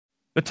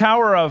The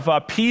Tower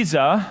of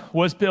Pisa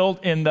was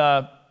built in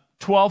the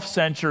 12th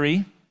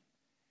century,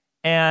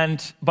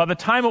 and by the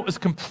time it was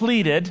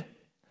completed,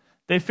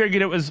 they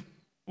figured it was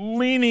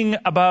leaning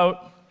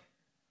about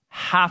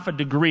half a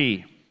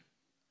degree.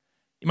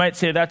 You might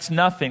say that's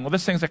nothing. Well,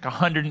 this thing's like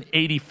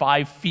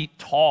 185 feet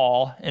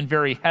tall and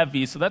very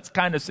heavy, so that's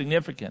kind of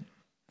significant.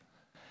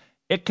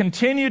 It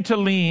continued to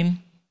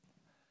lean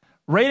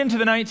right into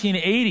the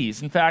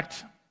 1980s. In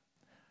fact,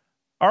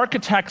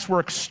 architects were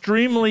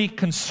extremely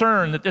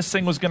concerned that this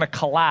thing was going to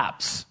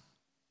collapse.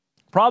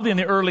 Probably in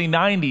the early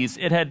 90s,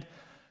 it had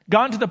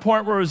gotten to the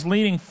point where it was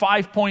leaning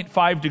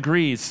 5.5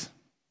 degrees.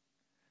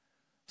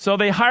 So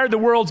they hired the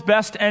world's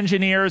best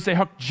engineers. They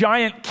hooked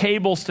giant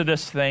cables to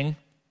this thing,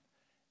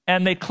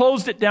 and they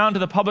closed it down to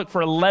the public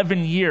for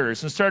 11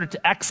 years and started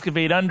to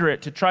excavate under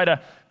it to try to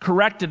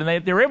correct it,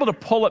 and they were able to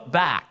pull it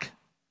back.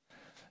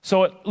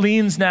 So it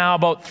leans now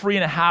about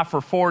 3.5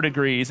 or 4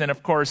 degrees, and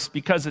of course,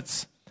 because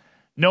it's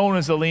known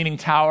as a leaning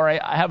tower,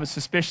 I have a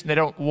suspicion they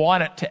don't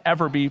want it to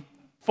ever be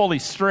fully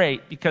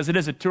straight because it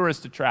is a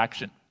tourist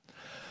attraction.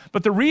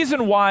 But the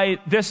reason why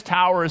this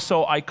tower is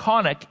so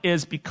iconic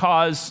is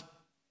because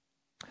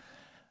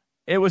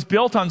it was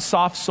built on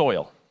soft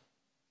soil.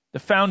 The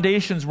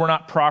foundations were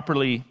not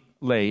properly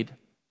laid.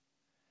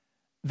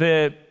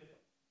 The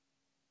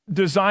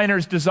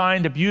designers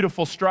designed a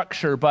beautiful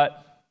structure,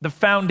 but the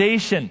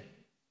foundation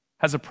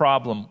has a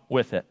problem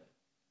with it.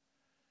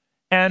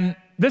 And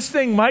this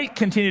thing might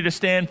continue to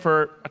stand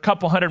for a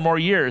couple hundred more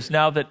years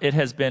now that it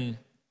has been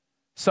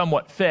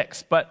somewhat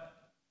fixed. But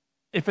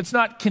if it's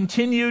not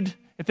continued,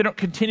 if they don't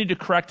continue to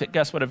correct it,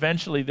 guess what?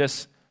 Eventually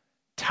this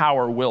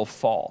tower will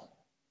fall.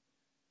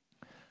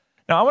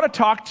 Now, I want to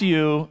talk to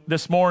you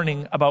this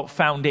morning about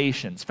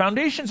foundations.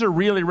 Foundations are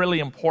really, really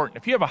important.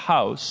 If you have a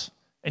house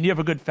and you have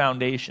a good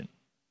foundation,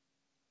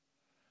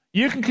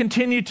 you can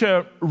continue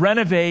to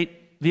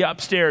renovate the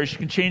upstairs. You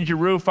can change your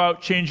roof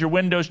out, change your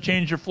windows,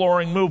 change your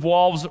flooring, move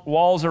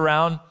walls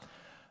around,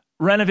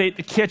 renovate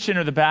the kitchen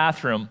or the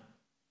bathroom.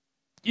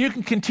 You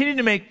can continue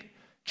to make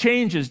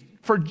changes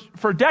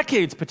for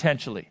decades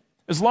potentially,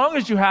 as long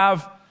as you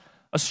have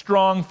a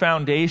strong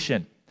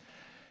foundation.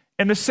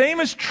 And the same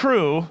is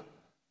true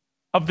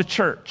of the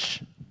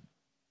church.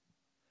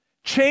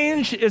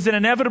 Change is an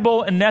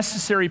inevitable and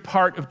necessary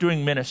part of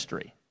doing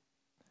ministry.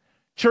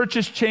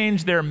 Churches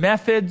change their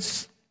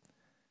methods.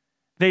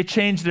 They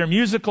change their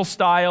musical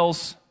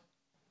styles.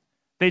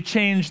 They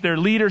change their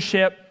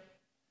leadership.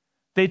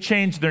 They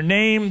change their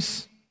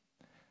names.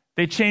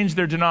 They change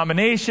their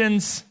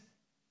denominations.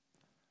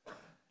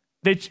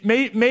 They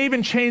may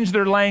even change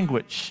their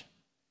language.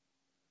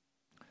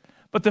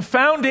 But the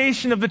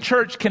foundation of the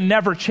church can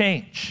never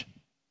change.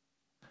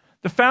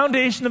 The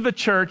foundation of the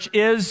church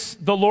is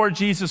the Lord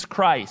Jesus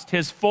Christ,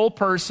 his full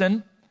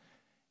person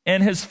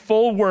and his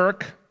full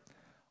work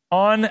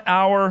on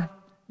our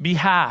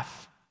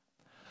behalf.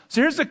 So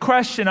here's the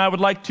question I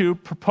would like to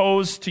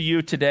propose to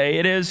you today.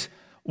 It is,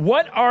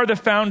 what are the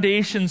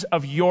foundations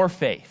of your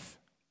faith?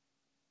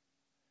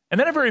 And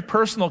then a very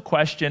personal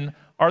question,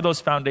 are those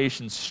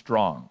foundations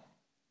strong?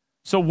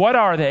 So what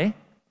are they,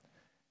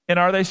 and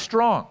are they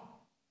strong?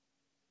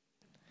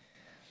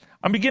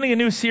 I'm beginning a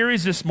new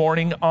series this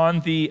morning on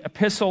the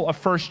epistle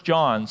of 1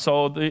 John.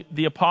 So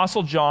the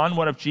Apostle John,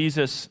 one of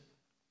Jesus'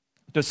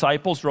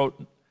 disciples,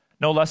 wrote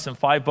no less than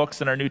 5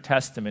 books in our New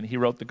Testament. He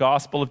wrote the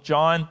Gospel of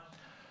John,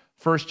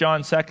 1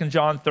 John, 2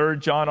 John, 3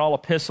 John, all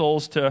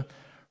epistles to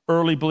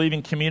early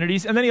believing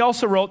communities. And then he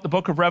also wrote the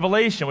book of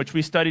Revelation, which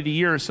we studied a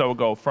year or so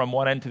ago from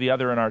one end to the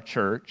other in our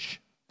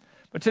church.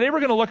 But today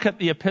we're going to look at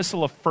the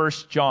epistle of 1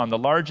 John, the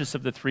largest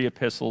of the 3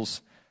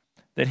 epistles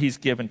that he's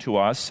given to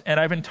us. And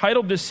I've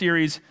entitled this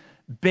series,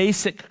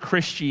 Basic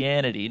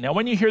Christianity. Now,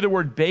 when you hear the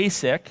word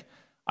basic,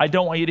 I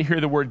don't want you to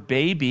hear the word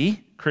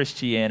baby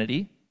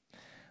Christianity.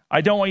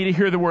 I don't want you to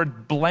hear the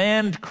word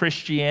bland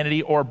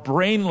Christianity or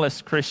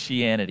brainless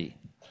Christianity.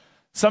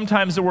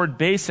 Sometimes the word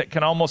basic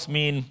can almost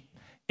mean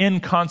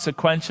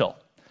inconsequential.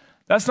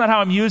 That's not how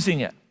I'm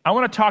using it. I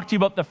want to talk to you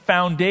about the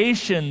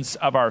foundations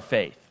of our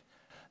faith,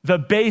 the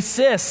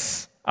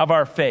basis of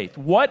our faith.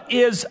 What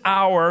is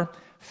our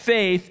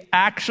faith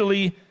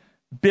actually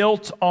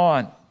built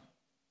on?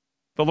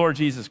 The Lord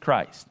Jesus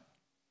Christ.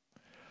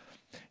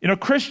 You know,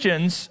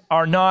 Christians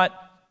are not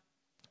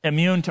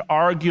immune to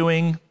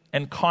arguing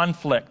and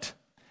conflict.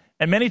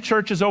 And many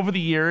churches over the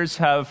years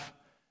have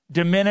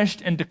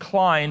diminished and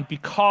declined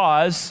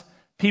because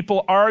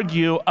people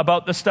argue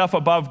about the stuff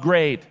above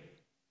grade.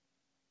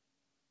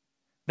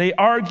 They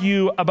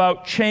argue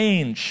about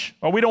change.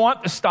 Well, we don't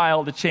want the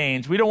style to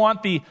change. We don't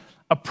want the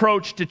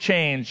approach to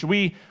change.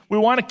 We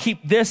want to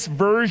keep this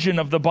version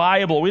of the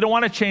Bible. We don't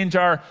want to change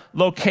our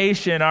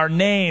location, our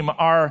name,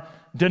 our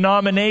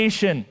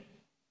denomination.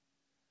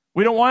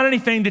 We don't want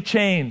anything to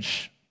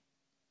change.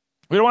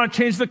 We don't want to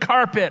change the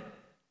carpet.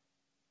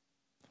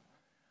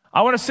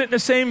 I want to sit in the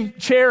same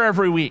chair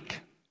every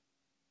week.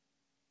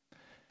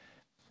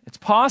 It's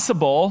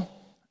possible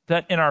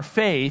that in our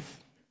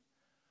faith,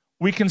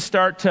 we can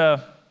start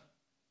to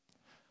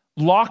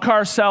lock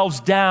ourselves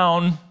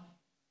down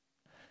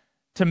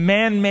to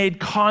man-made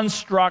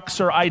constructs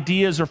or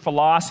ideas or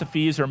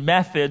philosophies or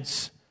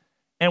methods,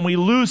 and we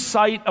lose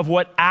sight of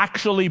what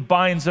actually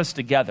binds us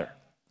together.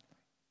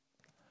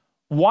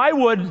 Why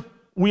would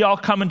we all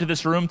come into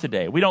this room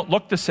today? We don't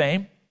look the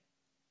same.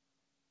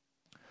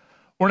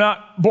 We're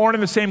not born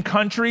in the same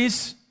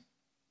countries.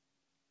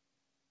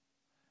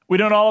 We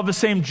don't all have the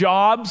same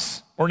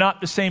jobs. We're not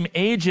the same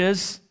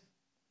ages.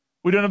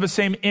 We don't have the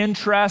same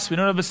interests. We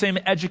don't have the same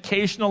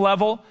educational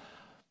level.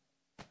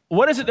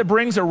 What is it that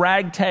brings a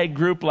ragtag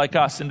group like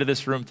us into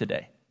this room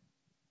today?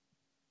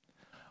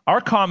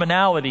 Our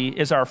commonality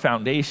is our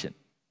foundation.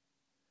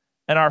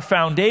 And our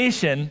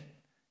foundation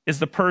is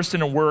the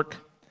person and work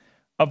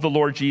of the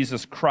Lord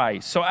Jesus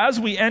Christ. So as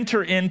we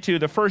enter into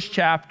the first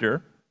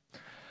chapter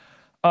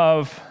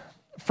of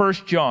 1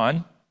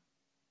 John,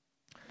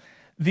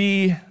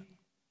 the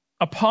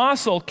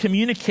apostle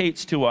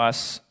communicates to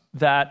us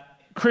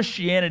that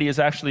Christianity is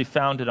actually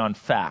founded on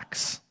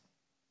facts.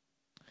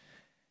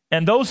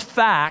 And those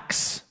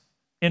facts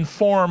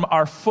inform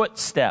our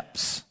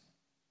footsteps.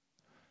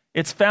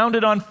 It's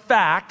founded on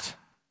fact,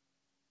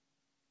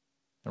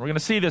 and we're going to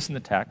see this in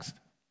the text.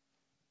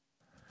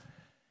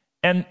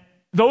 And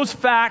those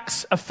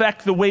facts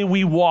affect the way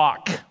we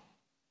walk,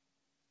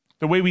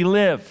 the way we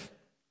live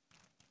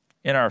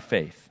in our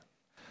faith.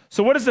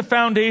 So what is the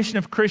foundation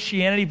of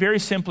Christianity? Very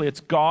simply, it's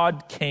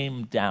God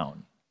came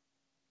down.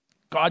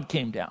 God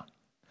came down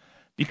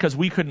because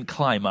we couldn't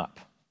climb up.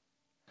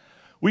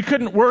 We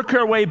couldn't work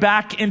our way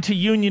back into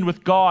union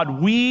with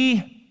God.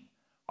 We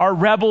are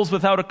rebels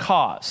without a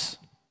cause.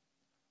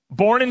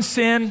 Born in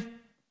sin,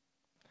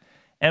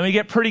 and we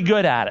get pretty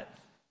good at it.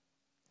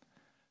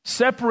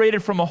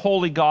 Separated from a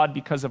holy God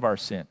because of our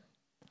sin.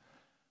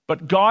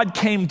 But God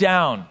came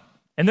down,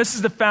 and this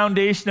is the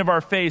foundation of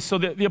our faith. So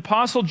the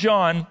Apostle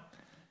John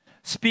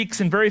speaks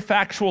in very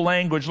factual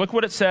language. Look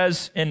what it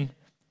says in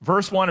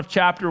verse 1 of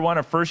chapter 1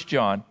 of 1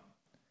 John.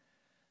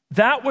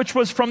 That which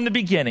was from the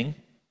beginning,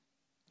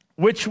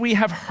 which we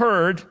have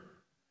heard,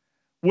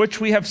 which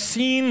we have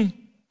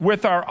seen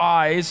with our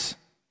eyes,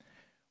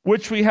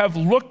 which we have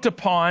looked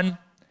upon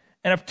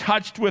and have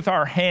touched with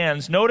our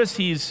hands. Notice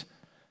he's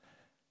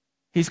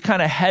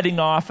kind of heading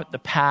off at the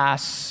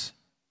pass.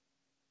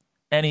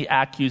 Any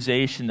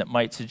accusation that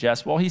might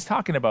suggest, he's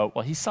talking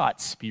about, he saw it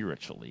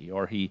spiritually,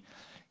 or he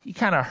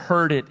kind of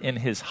heard it in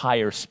his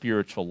higher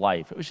spiritual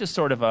life. It was just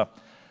sort of a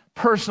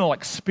personal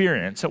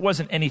experience. It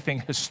wasn't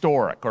anything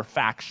historic or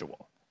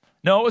factual.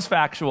 No, it was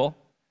factual.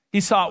 He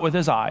saw it with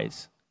his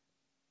eyes.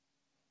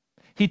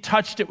 He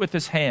touched it with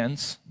his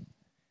hands.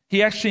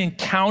 He actually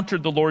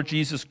encountered the Lord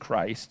Jesus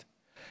Christ.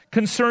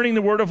 Concerning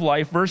the word of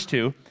life, verse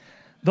 2,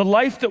 the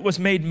life that was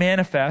made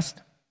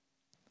manifest.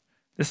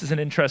 This is an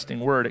interesting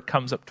word. It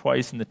comes up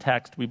twice in the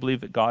text. We believe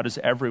that God is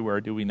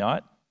everywhere, do we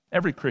not?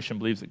 Every Christian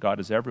believes that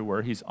God is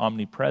everywhere. He's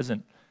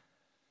omnipresent.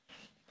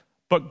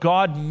 But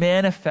God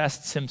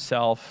manifests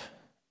himself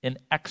in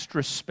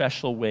extra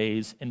special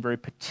ways, in very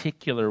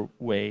particular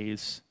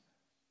ways,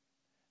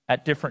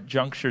 at different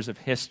junctures of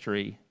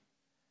history.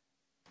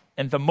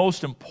 And the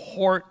most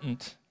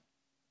important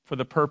for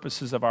the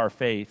purposes of our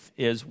faith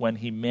is when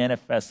he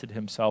manifested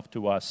himself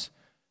to us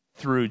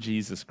through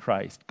Jesus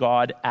Christ.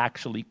 God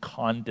actually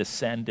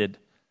condescended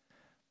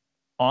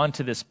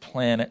onto this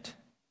planet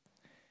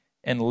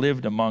and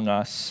lived among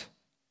us.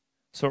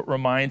 So it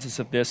reminds us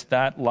of this,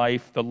 that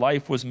life, the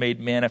life was made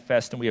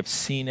manifest, and we have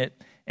seen it,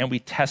 and we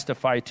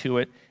testify to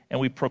it, and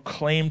we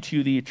proclaim to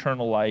you the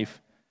eternal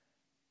life,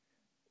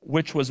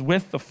 which was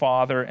with the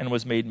Father and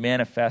was made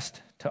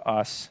manifest to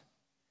us.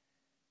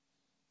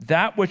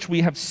 That which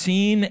we have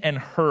seen and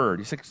heard,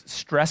 he's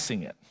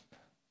stressing it.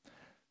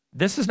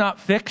 This is not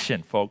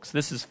fiction, folks.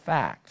 This is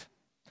fact.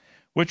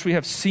 Which we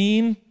have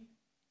seen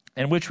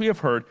and which we have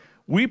heard,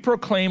 we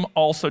proclaim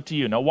also to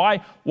you. Now,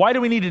 why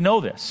do we need to know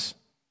this?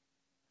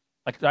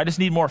 Like, I just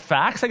need more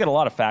facts? I got a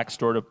lot of facts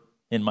stored up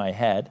in my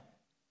head.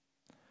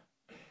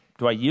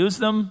 Do I use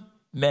them?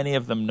 Many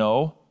of them,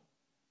 no.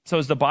 So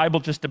is the Bible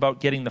just about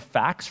getting the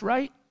facts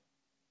right?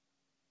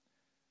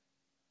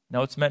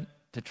 No, it's meant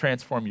to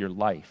transform your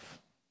life.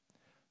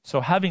 So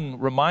having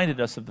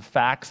reminded us of the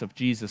facts of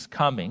Jesus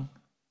coming,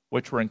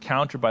 which were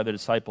encountered by the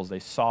disciples, they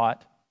saw it,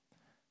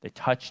 they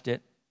touched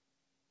it,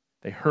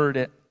 they heard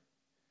it.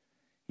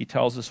 He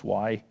tells us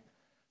why.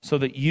 So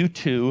that you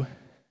too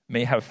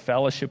may have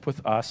fellowship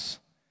with us.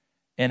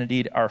 And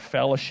indeed, our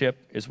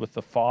fellowship is with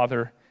the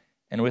Father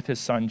and with his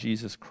Son,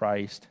 Jesus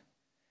Christ.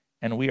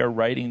 And we are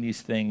writing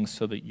these things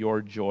so that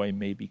your joy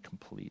may be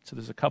complete. So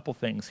there's a couple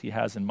things he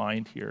has in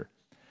mind here.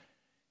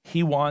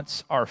 He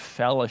wants our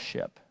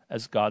fellowship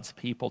as God's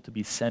people to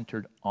be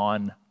centered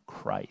on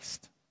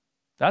Christ.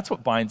 That's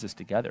what binds us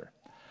together.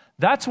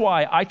 That's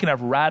why I can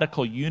have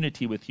radical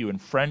unity with you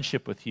and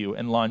friendship with you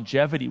and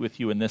longevity with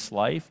you in this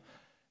life,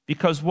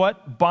 because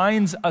what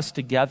binds us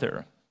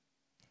together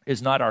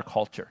is not our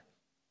culture.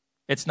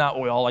 It's not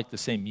we all like the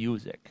same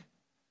music,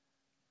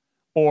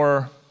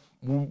 or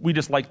we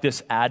just like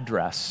this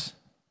address,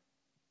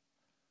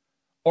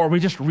 or we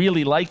just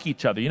really like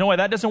each other. You know why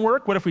that doesn't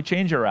work? What if we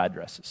change our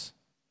addresses?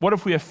 What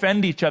if we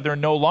offend each other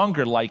and no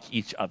longer like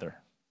each other?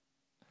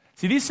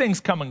 See, these things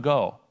come and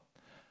go.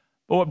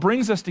 But what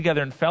brings us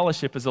together in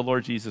fellowship is the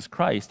Lord Jesus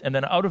Christ. And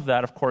then out of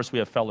that, of course, we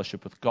have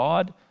fellowship with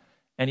God.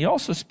 And he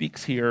also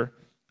speaks here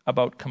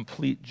about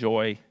complete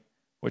joy,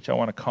 which I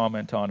want to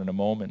comment on in a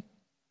moment.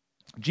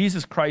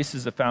 Jesus Christ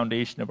is the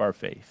foundation of our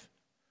faith.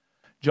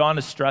 John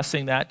is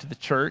stressing that to the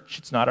church.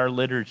 It's not our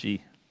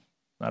liturgy.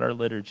 Not our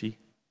liturgy.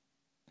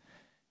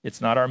 It's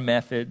not our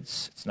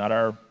methods. It's not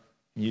our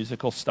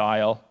musical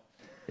style.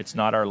 It's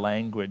not our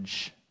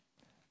language.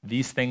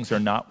 These things are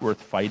not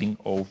worth fighting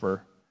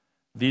over.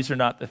 These are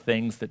not the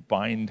things that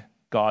bind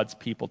God's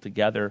people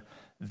together.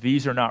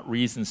 These are not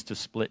reasons to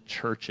split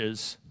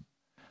churches.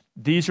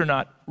 These are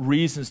not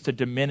reasons to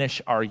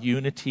diminish our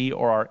unity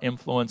or our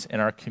influence in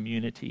our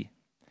community.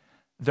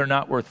 They're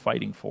not worth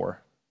fighting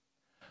for.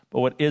 But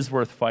what is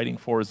worth fighting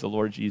for is the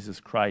Lord Jesus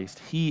Christ.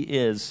 He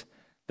is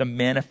the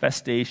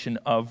manifestation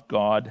of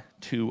God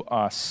to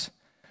us.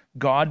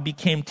 God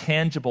became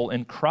tangible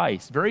in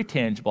Christ, very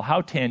tangible.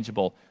 How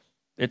tangible?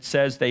 It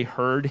says they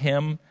heard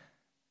him,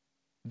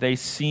 they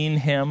seen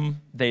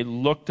him, they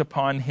looked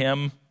upon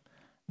him,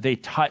 they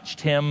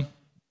touched him.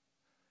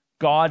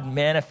 God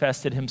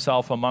manifested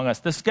himself among us.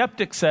 The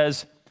skeptic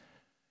says,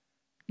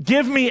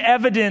 give me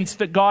evidence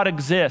that God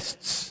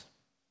exists.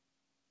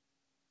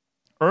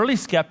 Early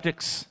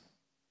skeptics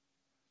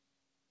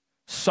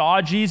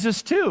saw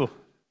Jesus too,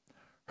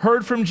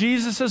 heard from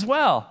Jesus as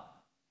well.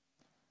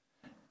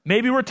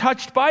 Maybe were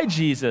touched by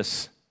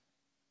Jesus,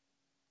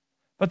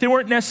 but they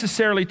weren't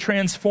necessarily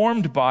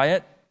transformed by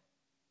it.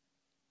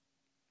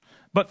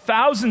 But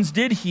thousands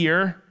did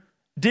hear,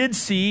 did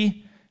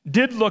see,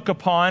 did look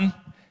upon,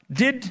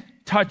 did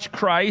touch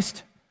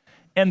Christ,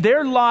 and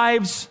their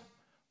lives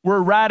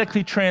were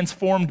radically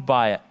transformed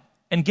by it.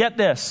 And get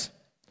this,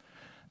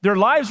 their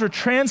lives were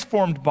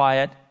transformed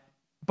by it,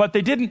 but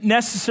they didn't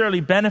necessarily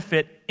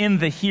benefit in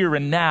the here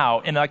and now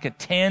in like a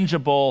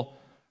tangible,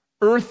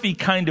 earthy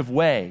kind of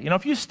way. You know,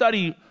 if you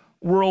study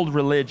world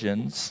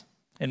religions,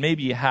 and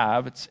maybe you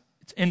have, it's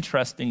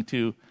interesting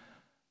to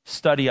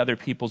study other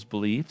people's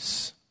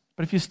beliefs.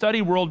 But if you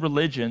study world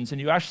religions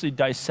and you actually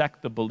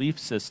dissect the belief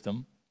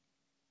system,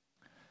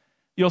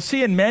 you'll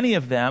see in many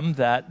of them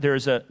that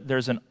there's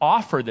an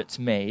offer that's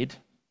made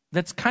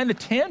that's kind of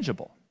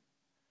tangible.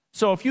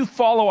 So if you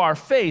follow our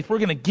faith, we're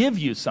going to give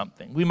you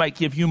something. We might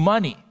give you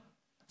money.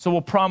 So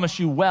we'll promise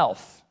you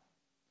wealth.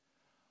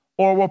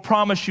 Or we'll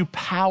promise you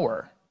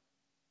power.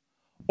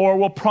 Or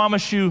we'll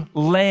promise you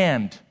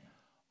land.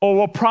 Or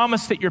we'll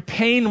promise that your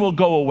pain will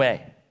go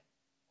away.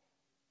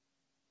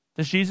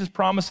 Does Jesus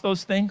promise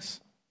those things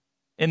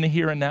in the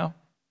here and now?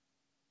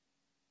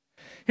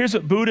 Here's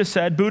what Buddha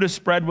said. Buddha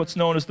spread what's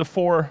known as the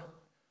Four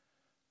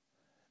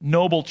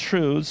Noble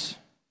Truths.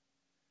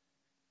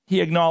 He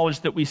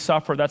acknowledged that we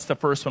suffer. That's the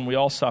first one. We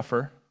all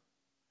suffer.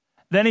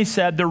 Then he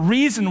said, the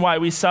reason why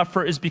we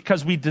suffer is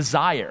because we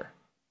desire.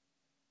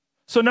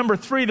 So number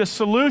 3, the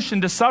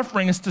solution to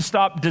suffering is to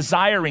stop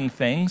desiring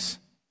things.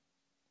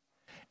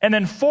 And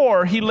then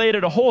 4, he laid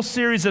out a whole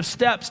series of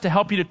steps to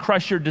help you to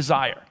crush your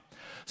desire.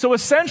 So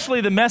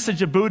essentially the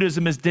message of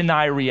Buddhism is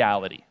deny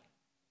reality.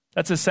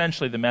 That's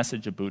essentially the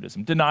message of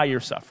Buddhism. Deny your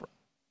suffering.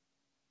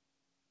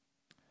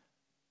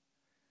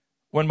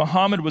 When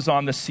Muhammad was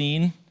on the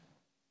scene,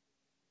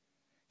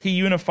 he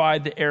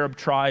unified the Arab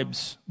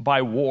tribes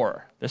by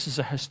war. This is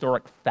a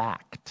historic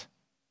fact.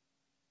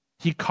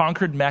 He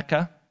conquered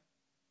Mecca,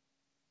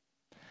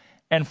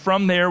 and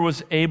from there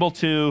was able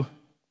to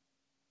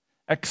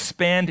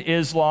expand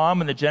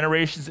Islam and the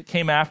generations that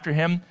came after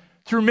him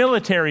through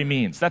military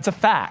means. That's a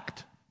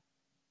fact.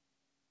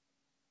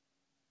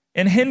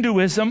 In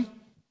Hinduism,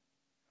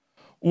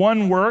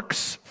 one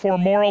works for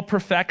moral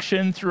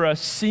perfection through a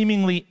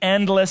seemingly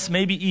endless,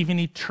 maybe even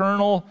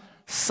eternal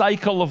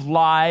cycle of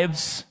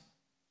lives,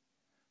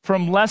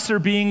 from lesser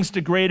beings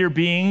to greater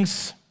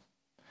beings.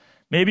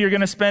 Maybe you're going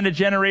to spend a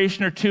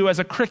generation or two as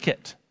a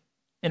cricket.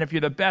 And if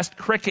you're the best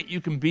cricket you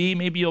can be,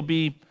 maybe you'll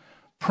be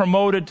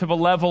promoted to the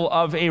level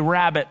of a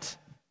rabbit.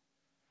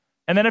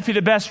 And then if you're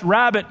the best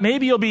rabbit,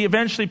 maybe you'll be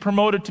eventually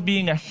promoted to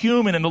being a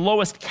human in the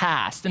lowest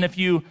caste. And if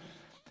you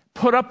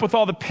put up with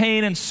all the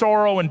pain and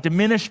sorrow and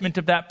diminishment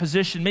of that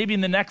position, maybe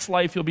in the next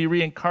life you'll be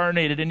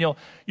reincarnated and you'll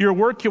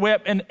work your way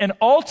up. And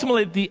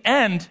ultimately at the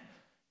end,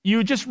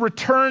 you just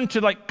return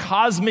to like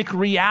cosmic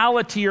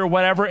reality or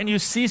whatever, and you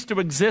cease to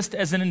exist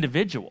as an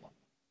individual.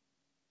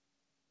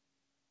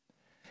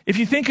 If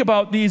you think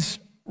about these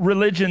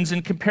religions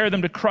and compare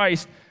them to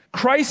Christ,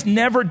 Christ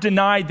never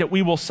denied that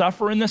we will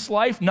suffer in this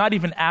life, not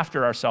even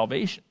after our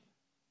salvation.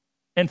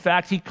 In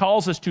fact, he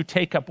calls us to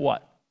take up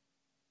what?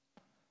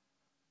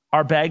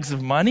 Our bags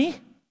of money?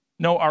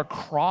 No, our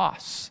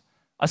cross,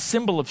 a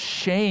symbol of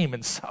shame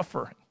and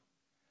suffering.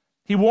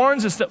 He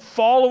warns us that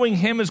following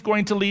him is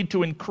going to lead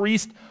to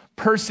increased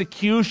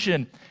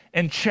persecution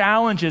and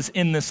challenges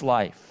in this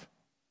life.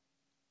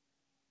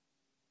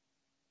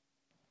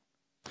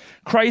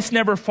 Christ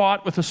never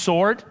fought with a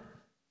sword.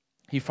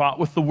 He fought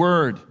with the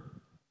word.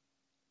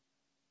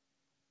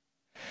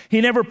 He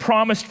never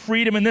promised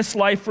freedom in this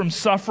life from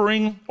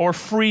suffering or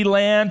free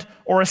land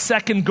or a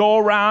second go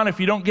around if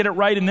you don't get it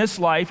right in this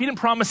life. He didn't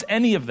promise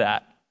any of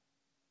that.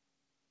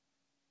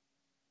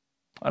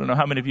 I don't know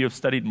how many of you have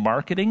studied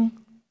marketing,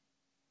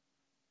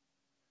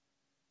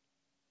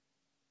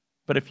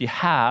 but if you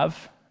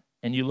have,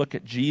 and you look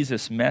at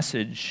Jesus'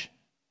 message,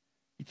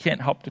 you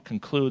can't help to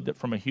conclude that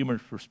from a human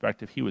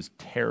perspective, he was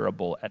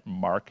terrible at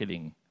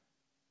marketing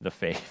the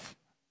faith.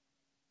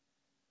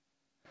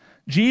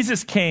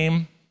 Jesus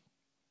came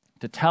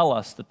to tell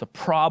us that the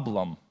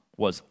problem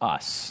was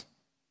us.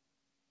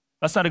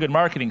 That's not a good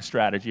marketing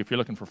strategy if you're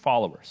looking for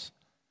followers.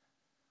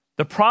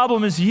 The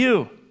problem is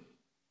you.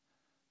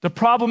 The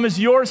problem is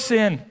your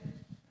sin.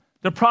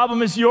 The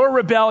problem is your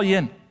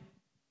rebellion.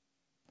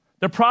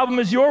 The problem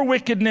is your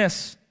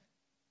wickedness.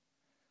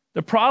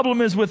 The problem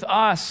is with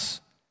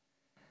us.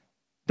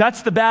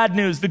 That's the bad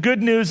news. The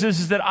good news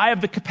is that I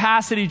have the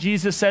capacity,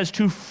 Jesus says,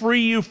 to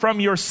free you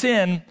from your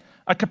sin,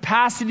 a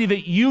capacity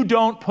that you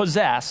don't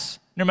possess,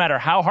 no matter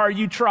how hard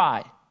you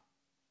try.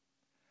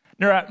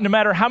 No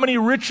matter how many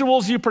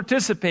rituals you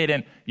participate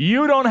in,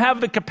 you don't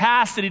have the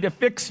capacity to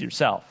fix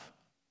yourself.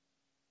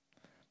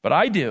 But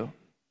I do.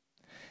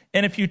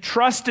 And if you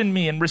trust in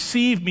me and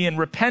receive me and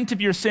repent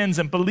of your sins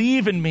and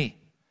believe in me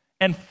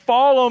and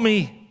follow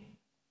me,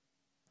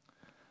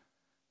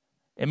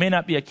 it may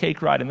not be a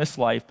cake ride in this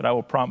life, but I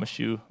will promise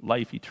you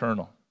life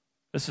eternal.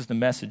 This is the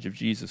message of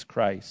Jesus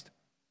Christ.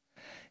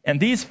 And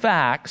these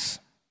facts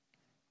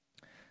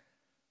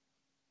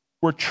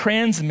were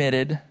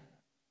transmitted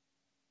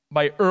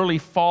by early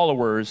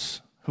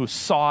followers who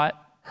saw it,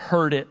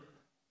 heard it,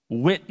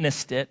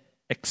 witnessed it,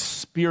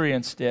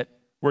 experienced it,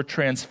 were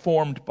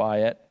transformed by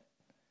it.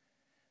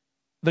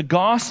 The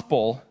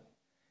gospel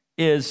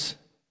is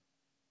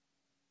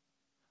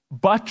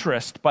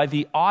buttressed by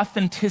the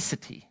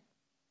authenticity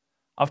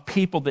of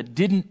people that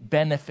didn't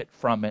benefit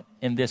from it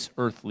in this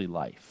earthly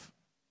life.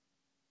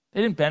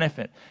 They didn't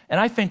benefit. And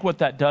I think what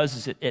that does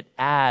is it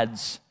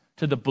adds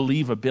to the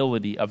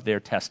believability of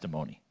their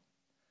testimony.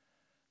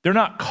 They're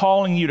not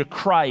calling you to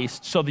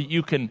Christ so that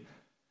you can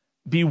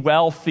be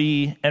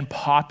wealthy and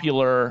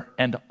popular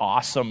and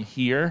awesome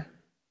here,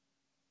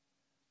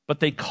 but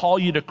they call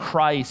you to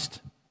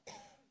Christ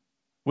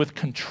with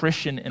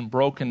contrition and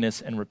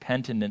brokenness and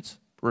repentance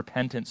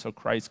so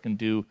Christ can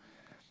do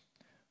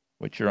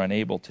what you're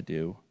unable to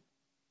do.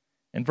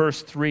 In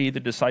verse 3, the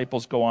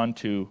disciples go on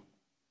to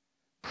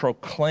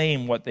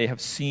proclaim what they have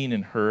seen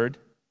and heard,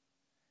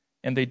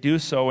 and they do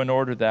so in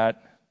order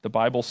that, the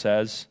Bible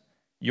says,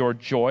 your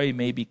joy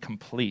may be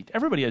complete.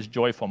 Everybody has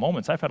joyful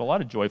moments. I've had a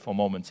lot of joyful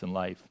moments in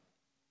life.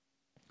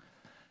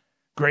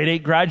 Grade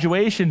 8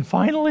 graduation,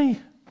 finally.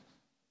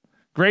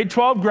 Grade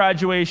 12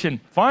 graduation,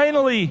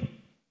 finally.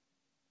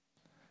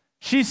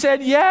 She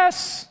said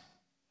yes.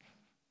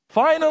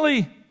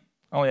 Finally.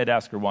 I only had to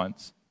ask her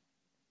once.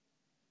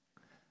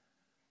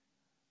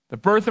 The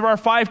birth of our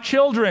 5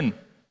 children,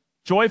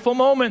 joyful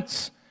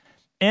moments,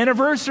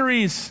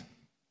 anniversaries,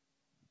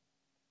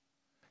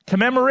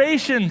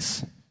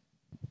 commemorations.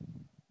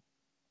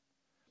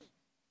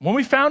 When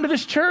we founded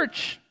this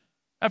church,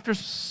 after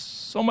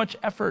so much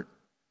effort,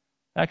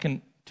 back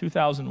in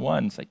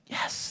 2001, it's like,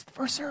 yes, the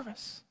first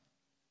service.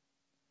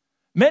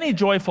 Many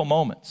joyful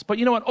moments. But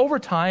you know what? Over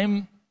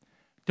time,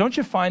 don't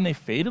you find they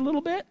fade a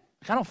little bit?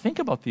 I don't think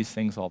about these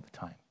things all the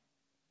time.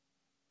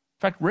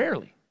 In fact,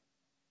 rarely.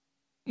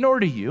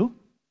 Nor do you.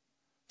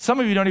 Some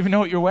of you don't even know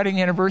what your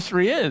wedding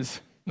anniversary is.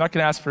 I'm not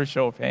going to ask for a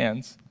show of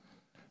hands,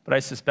 but I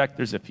suspect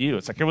there's a few.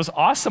 It's like, it was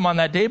awesome on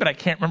that day, but I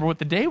can't remember what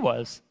the day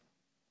was.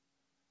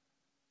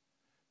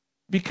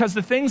 Because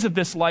the things of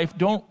this life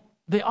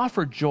they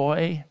offer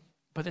joy,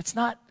 but it's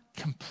not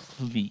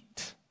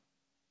complete.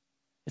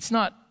 It's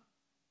not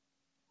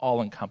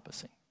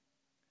all-encompassing.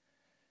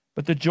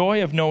 But the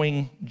joy of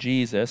knowing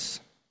Jesus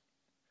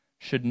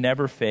should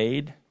never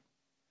fade.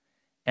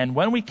 And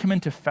when we come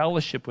into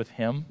fellowship with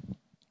him,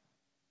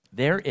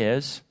 there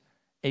is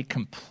a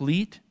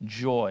complete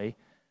joy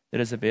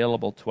that is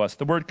available to us.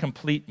 The word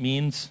complete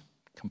means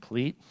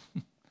complete,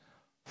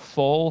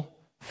 full,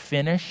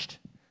 finished.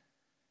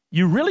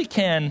 You really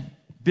can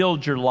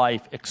build your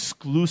life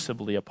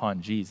exclusively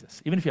upon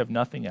Jesus, even if you have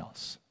nothing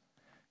else.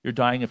 You're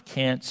dying of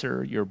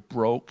cancer, you're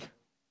broke,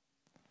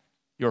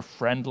 you're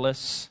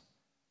friendless.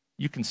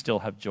 You can still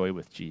have joy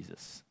with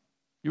Jesus.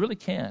 You really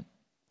can.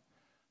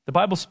 The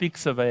Bible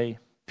speaks of a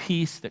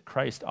peace that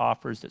Christ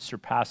offers that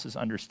surpasses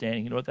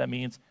understanding. You know what that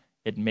means?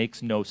 It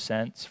makes no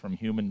sense from a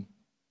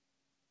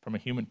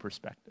human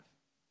perspective.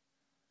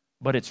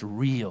 But it's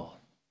real.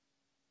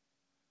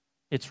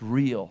 It's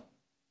real.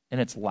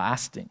 And it's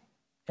lasting.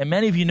 And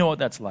many of you know what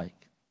that's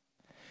like.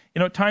 You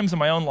know, at times in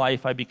my own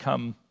life, I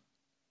become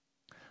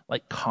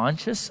like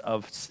conscious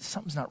of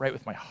something's not right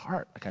with my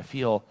heart. Like I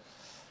feel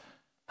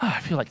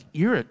like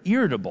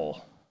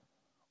irritable,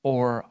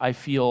 or I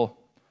feel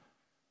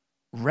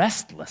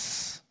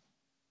restless,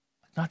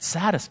 not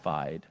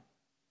satisfied,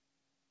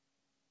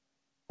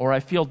 or I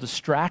feel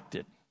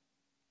distracted,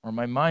 or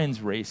my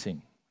mind's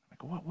racing.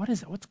 Like, what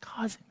is it? What's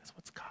causing this?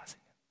 What's causing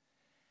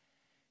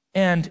it?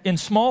 And in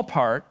small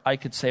part, I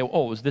could say,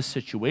 oh, it was this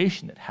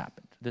situation that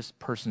happened. This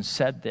person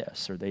said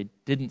this, or they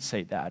didn't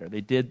say that, or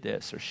they did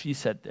this, or she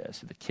said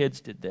this, or the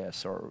kids did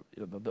this, or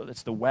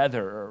it's the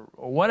weather,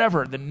 or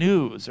whatever, the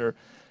news.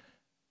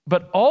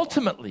 But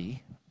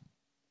ultimately,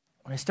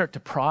 when I start to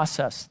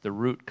process the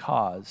root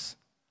cause,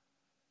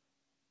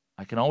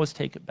 I can always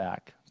take it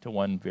back to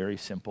one very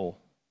simple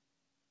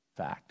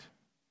fact.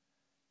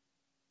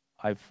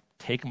 I've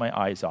taken my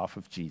eyes off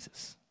of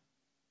Jesus.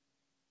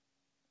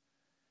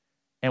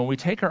 And when we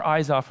take our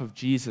eyes off of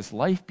Jesus,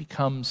 life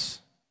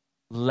becomes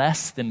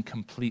less than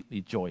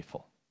completely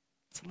joyful.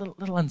 It's a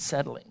little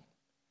unsettling.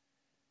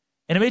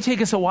 And it may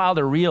take us a while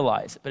to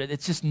realize it, but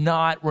it's just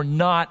not, we're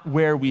not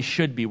where we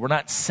should be. We're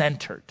not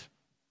centered.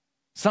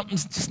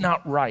 Something's just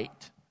not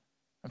right.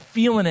 I'm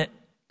feeling it,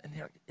 and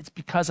it's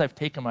because I've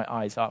taken my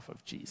eyes off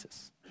of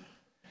Jesus.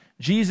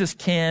 Jesus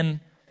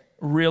can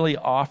really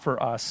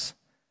offer us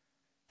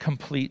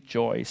complete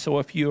joy. So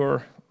if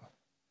your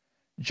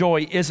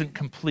joy isn't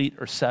complete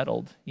or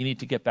settled, you need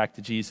to get back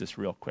to Jesus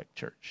real quick,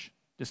 church.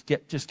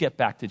 Just get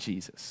back to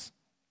Jesus.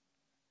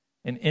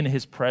 And in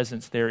his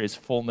presence, there is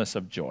fullness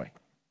of joy.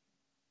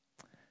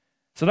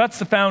 So that's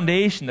the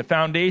foundation. The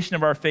foundation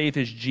of our faith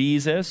is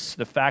Jesus,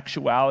 the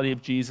factuality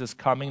of Jesus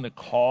coming, the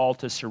call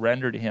to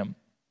surrender to him.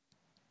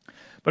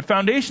 But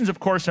foundations, of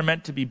course, are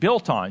meant to be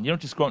built on. You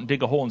don't just go out and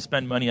dig a hole and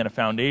spend money on a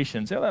foundation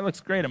and say, oh, that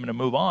looks great, I'm going to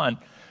move on.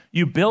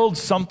 You build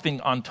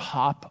something on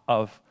top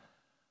of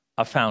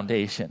a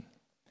foundation.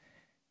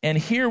 And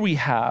here we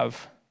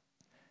have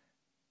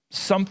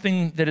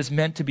something that is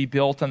meant to be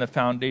built on the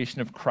foundation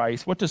of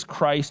Christ. What does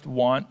Christ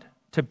want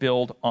to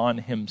build on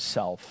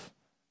himself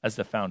as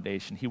the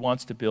foundation? He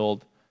wants to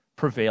build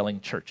prevailing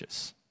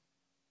churches.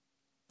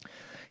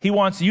 He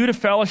wants you to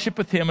fellowship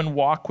with him and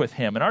walk with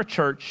him. In our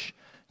church,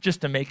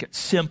 just to make it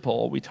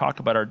simple, we talk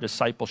about our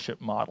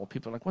discipleship model.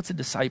 People are like, what's a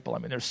disciple? I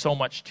mean, there's so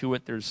much to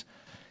it. There's,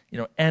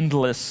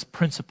 endless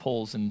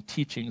principles and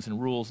teachings and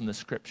rules in the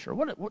scripture.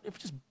 What if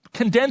just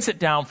condense it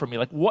down for me?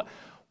 Like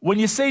when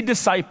you say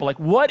disciple, like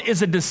what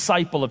is a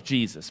disciple of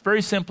Jesus?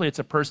 Very simply, it's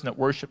a person that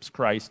worships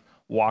Christ,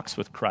 walks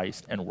with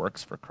Christ, and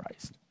works for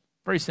Christ.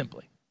 Very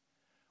simply.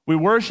 We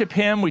worship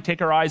him, we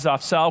take our eyes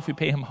off self, we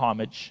pay him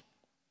homage.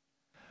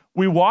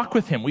 We walk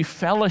with him, we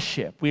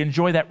fellowship, we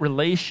enjoy that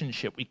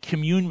relationship, we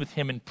commune with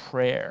him in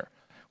prayer.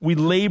 We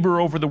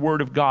labor over the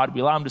word of God, we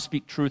allow him to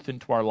speak truth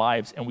into our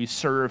lives, and we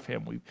serve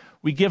him.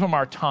 We give him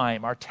our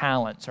time, our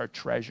talents, our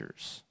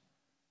treasures.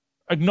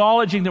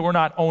 Acknowledging that we're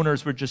not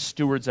owners, we're just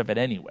stewards of it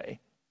anyway.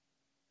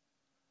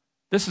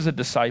 This is a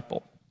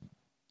disciple.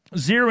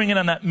 Zeroing in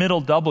on that middle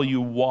W,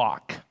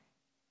 walk.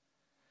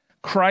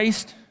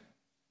 Christ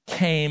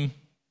came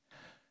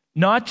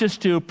not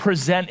just to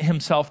present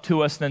himself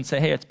to us and then say,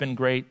 hey, it's been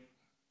great,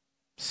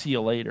 see you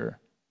later,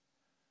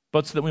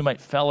 but so that we might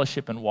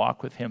fellowship and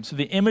walk with him. So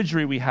the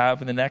imagery we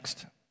have in the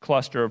next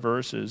cluster of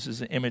verses is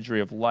the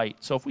imagery of light.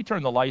 So if we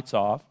turn the lights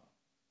off,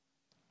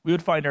 we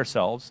would find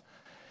ourselves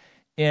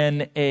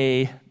in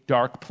a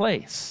dark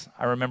place.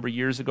 I remember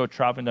years ago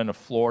traveling down to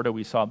Florida,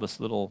 we saw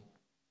this little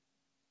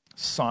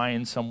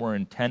sign somewhere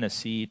in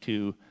Tennessee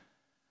to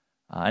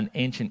an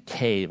ancient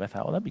cave. I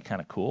thought, well, that'd be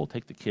kind of cool.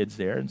 Take the kids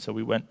there. And so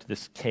we went to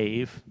this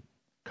cave,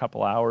 a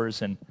couple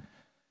hours, and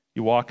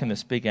you walk in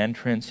this big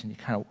entrance, and you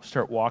kind of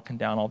start walking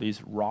down all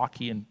these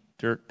rocky and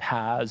dirt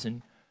paths,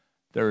 and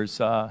there's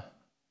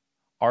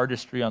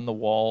artistry on the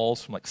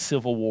walls from like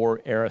Civil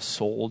War era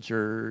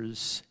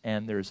soldiers,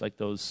 and there's like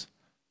those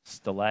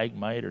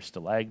stalagmite or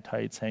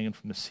stalactites hanging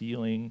from the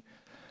ceiling.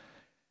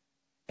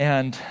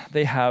 And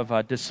they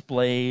have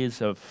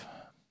displays of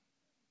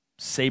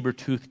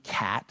saber-toothed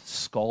cat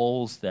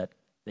skulls that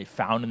they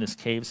found in this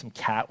cave. Some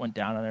cat went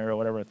down in there or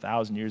whatever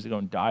 1,000 years ago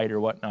and died or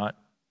whatnot.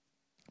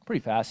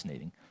 Pretty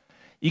fascinating.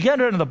 You get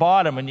down to the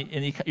bottom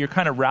and you're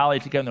kind of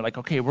rallied together. And they're like,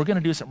 okay, we're going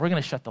to do something. We're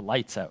going to shut the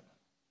lights out.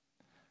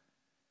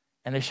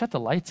 And they shut the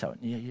lights out.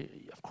 And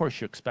of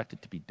course, you expect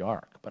it to be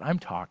dark. But I'm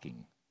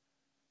talking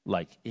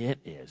like it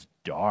is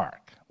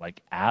dark, like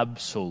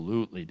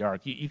absolutely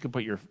dark. You can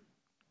put your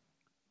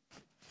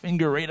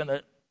finger right on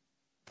the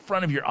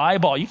front of your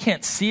eyeball. You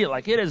can't see it.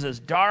 Like it is as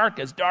dark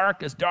as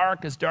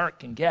dark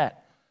can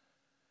get.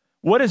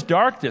 What is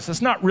darkness?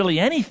 It's not really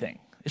anything.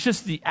 It's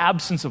just the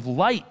absence of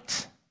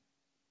light.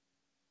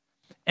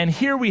 And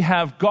here we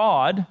have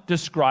God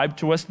described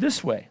to us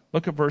this way.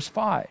 Look at verse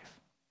 5.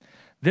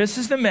 This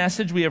is the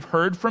message we have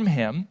heard from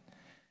him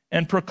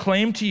and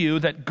proclaim to you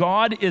that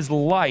God is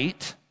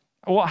light.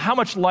 Well, how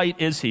much light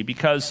is he?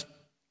 Because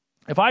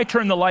if I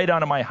turn the light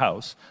on in my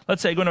house,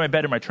 let's say I go into my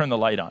bedroom, I turn the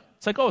light on.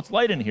 It's like, oh, it's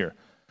light in here.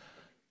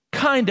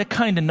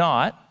 Kinda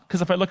not,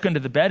 because if I look under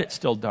the bed, it's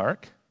still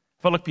dark.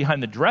 If I look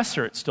behind the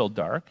dresser, it's still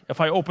dark.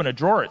 If I open a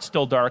drawer, it's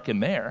still dark in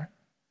there.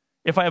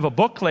 If I have a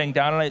book laying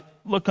down and I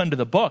look under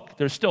the book,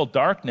 there's still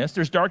darkness.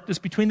 There's darkness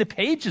between the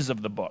pages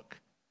of the book.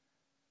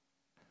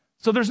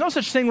 So there's no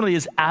such thing really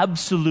as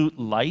absolute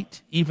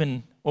light,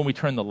 even when we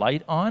turn the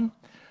light on.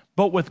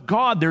 But with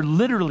God, there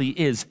literally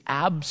is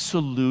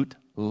absolute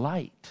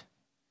light,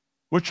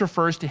 which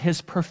refers to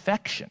his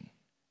perfection,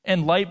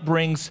 And light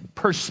brings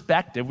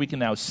perspective, we can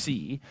now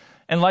see.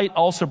 And light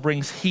also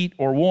brings heat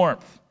or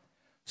warmth.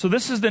 So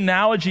this is the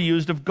analogy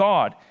used of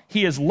God.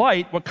 He is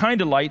light. What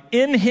kind of light?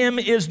 In him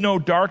is no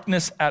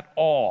darkness at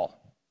all.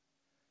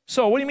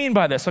 So what do you mean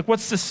by this? Like,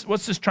 what's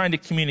this trying to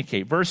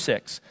communicate? Verse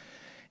 6.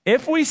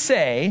 If we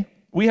say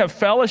we have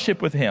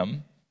fellowship with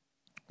him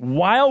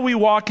while we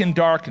walk in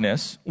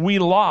darkness, we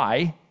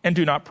lie and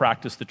do not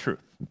practice the truth.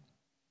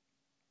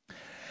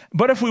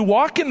 But if we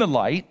walk in the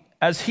light,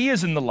 as he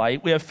is in the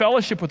light, we have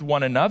fellowship with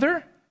one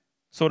another,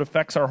 so it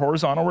affects our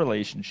horizontal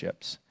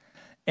relationships.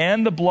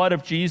 And the blood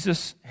of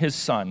Jesus, his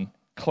son,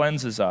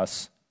 cleanses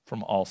us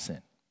from all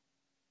sin.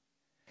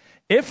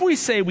 If we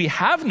say we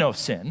have no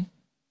sin,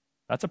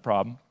 that's a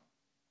problem.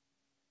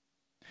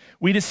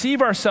 We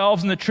deceive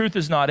ourselves and the truth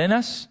is not in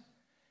us.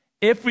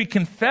 If we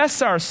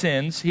confess our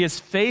sins, he is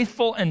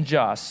faithful and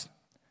just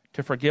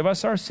to forgive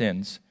us our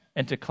sins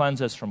and to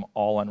cleanse us from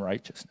all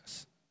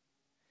unrighteousness.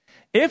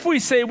 If we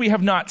say we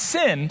have not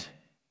sinned,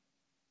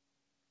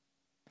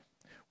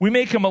 we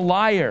make him a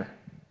liar,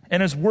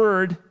 and his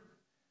word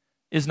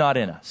is not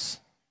in us.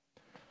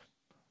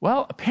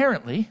 Well,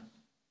 apparently,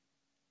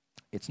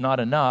 it's not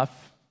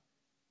enough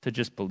to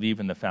just believe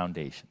in the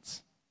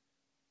foundations.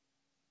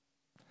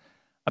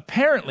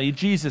 Apparently,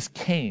 Jesus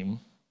came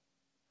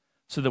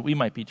so that we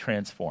might be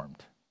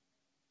transformed.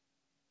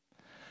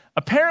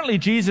 Apparently,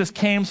 Jesus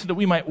came so that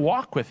we might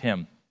walk with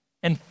him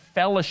and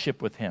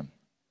fellowship with him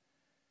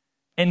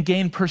and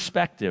gain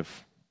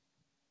perspective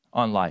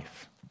on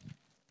life.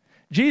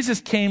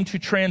 Jesus came to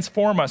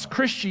transform us.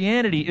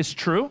 Christianity is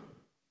true,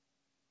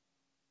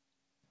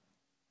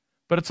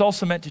 but it's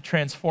also meant to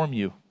transform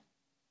you.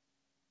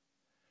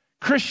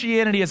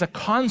 Christianity is a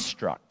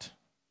construct,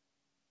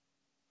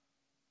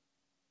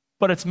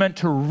 but it's meant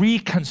to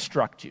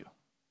reconstruct you.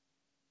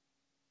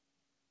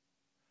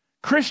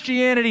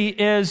 Christianity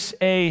is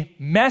a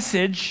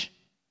message,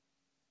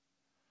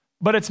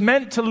 but it's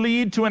meant to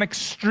lead to an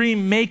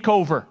extreme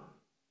makeover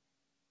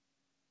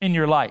in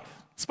your life.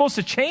 It's supposed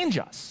to change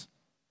us.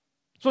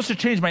 It's supposed to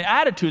change my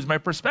attitudes, my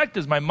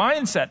perspectives, my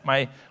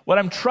mindset, what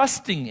I'm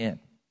trusting in.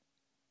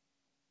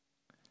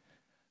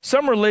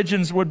 Some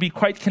religions would be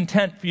quite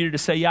content for you to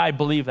say, yeah, I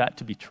believe that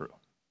to be true.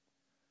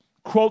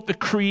 Quote the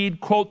creed,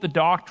 quote the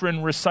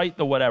doctrine, recite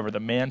the whatever, the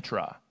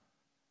mantra.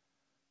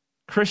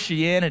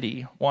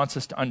 Christianity wants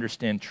us to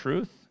understand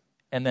truth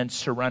and then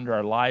surrender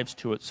our lives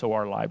to it so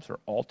our lives are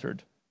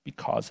altered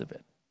because of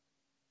it.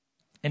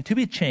 And to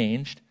be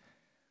changed,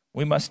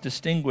 we must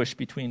distinguish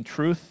between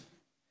truth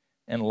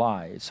and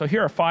lies. So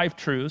here are 5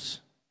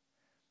 truths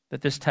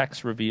that this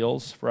text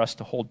reveals for us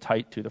to hold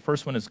tight to. The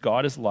first one is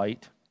God is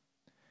light.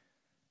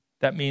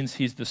 That means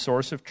he's the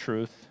source of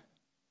truth.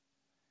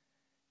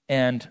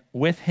 And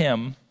with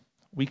him,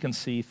 we can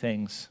see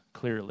things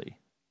clearly.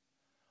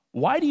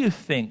 Why do you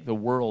think the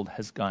world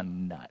has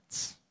gone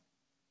nuts?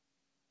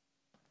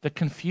 The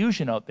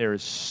confusion out there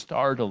is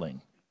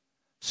startling.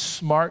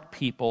 Smart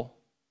people,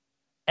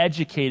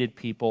 educated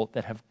people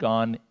that have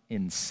gone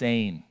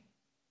insane.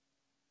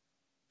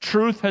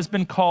 Truth has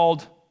been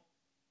called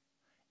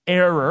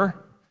error.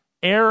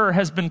 Error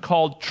has been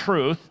called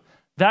truth.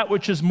 That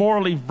which is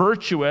morally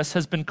virtuous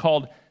has been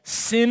called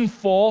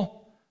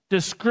sinful,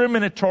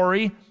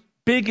 discriminatory,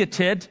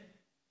 bigoted.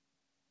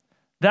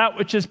 That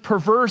which is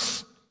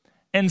perverse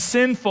and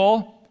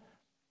sinful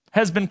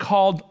has been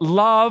called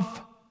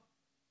love.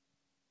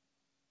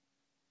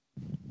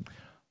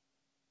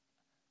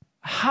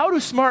 How do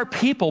smart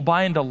people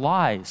buy into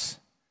lies?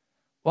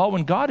 Well,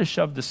 when God is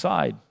shoved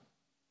aside,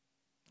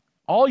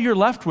 all you're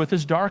left with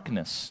is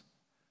darkness.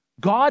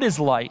 God is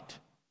light.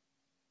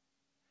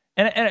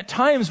 And at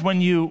times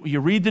when you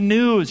read the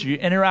news, you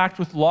interact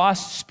with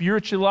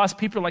spiritually lost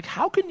people, are like,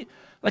 how can you,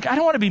 I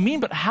don't want to be mean,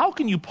 but how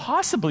can you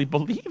possibly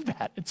believe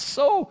that? It's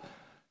so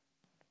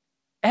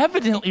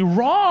evidently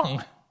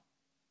wrong.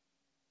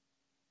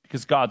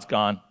 Because God's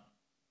gone.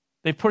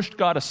 They pushed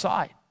God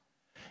aside.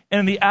 And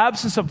in the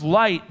absence of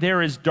light,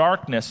 there is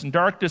darkness. And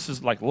darkness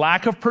is like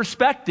lack of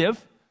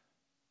perspective,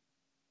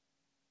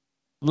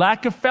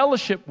 lack of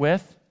fellowship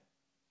with.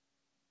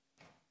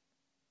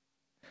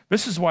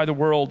 This is why the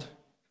world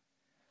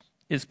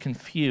is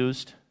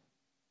confused.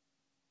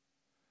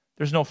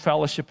 There's no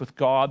fellowship with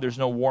God. There's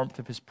no warmth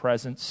of his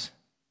presence.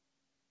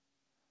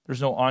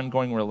 There's no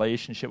ongoing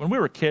relationship. When we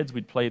were kids,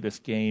 we'd play this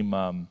game,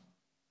 kind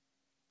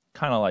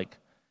of like,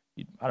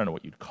 I don't know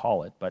what you'd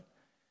call it, but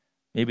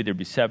maybe there'd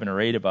be 7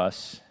 or 8 of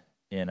us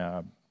in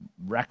a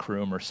rec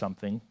room or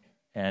something,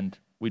 and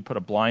we'd put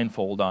a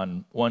blindfold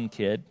on one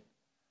kid,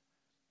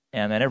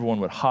 and then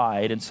everyone would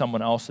hide, and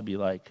someone else would be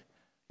like,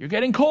 you're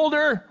getting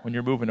colder. When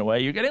you're moving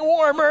away, you're getting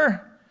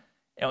warmer.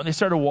 And when they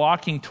started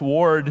walking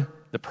toward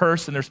the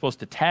person they're supposed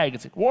to tag,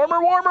 it's like,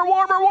 warmer, warmer,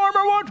 warmer,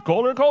 warmer, warmer,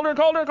 colder, colder,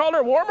 colder,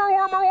 colder, warmer,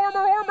 warmer,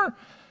 warmer, warmer.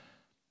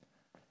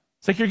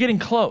 It's like you're getting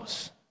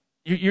close.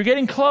 You're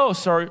getting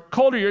close, or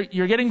colder,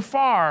 you're getting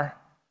far.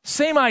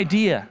 Same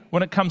idea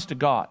when it comes to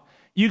God.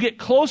 You get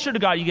closer to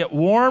God, you get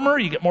warmer,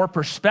 you get more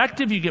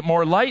perspective, you get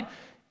more light.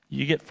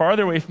 You get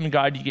farther away from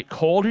God, you get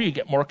colder, you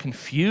get more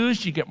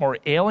confused, you get more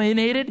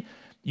alienated.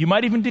 You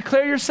might even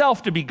declare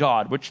yourself to be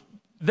God, which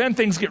then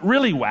things get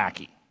really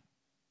wacky.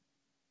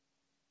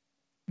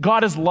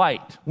 God is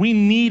light. We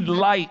need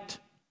light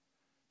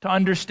to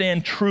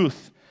understand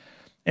truth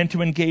and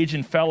to engage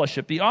in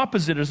fellowship. The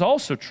opposite is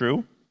also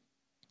true.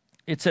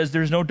 It says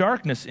there's no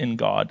darkness in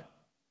God.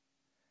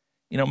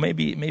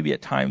 Maybe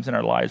at times in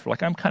our lives we're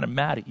like, I'm kind of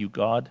mad at you,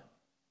 God.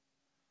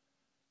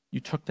 You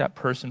took that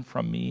person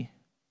from me.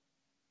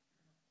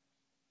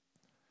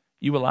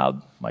 You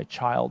allowed my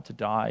child to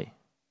die.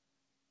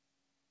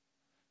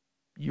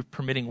 You're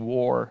permitting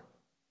war,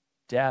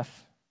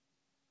 death.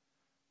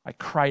 I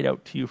cried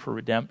out to you for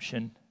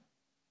redemption,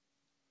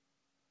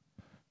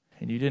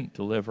 and you didn't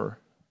deliver.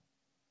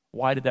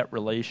 Why did that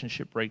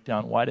relationship break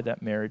down? Why did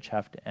that marriage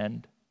have to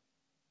end?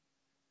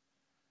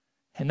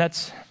 And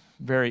those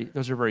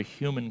are very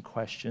human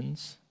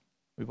questions.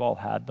 We've all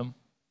had them.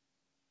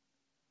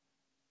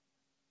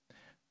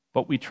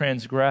 But we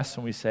transgress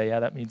when we say, yeah,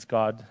 that means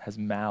God has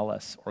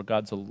malice, or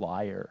God's a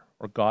liar,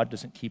 or God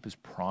doesn't keep his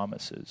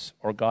promises,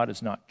 or God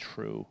is not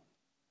true.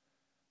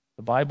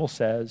 The Bible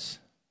says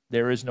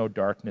there is no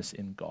darkness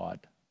in God.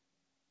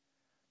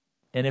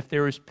 And if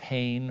there is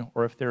pain,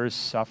 or if there is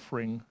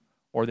suffering,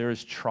 or there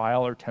is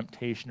trial or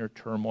temptation or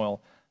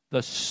turmoil,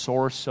 the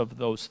source of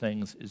those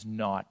things is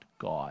not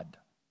God.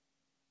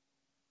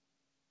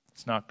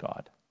 It's not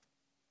God.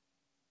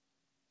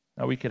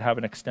 Now, we could have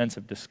an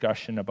extensive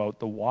discussion about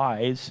the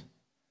whys,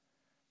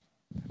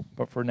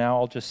 but for now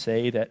I'll just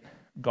say that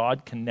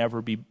God can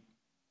never be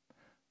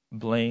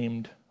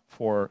blamed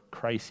for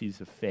crises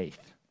of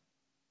faith.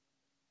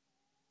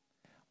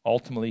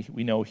 Ultimately,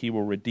 we know he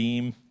will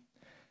redeem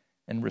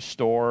and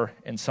restore,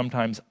 and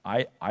sometimes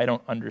I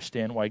don't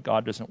understand why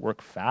God doesn't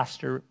work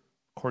faster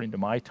according to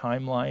my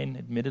timeline.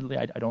 Admittedly,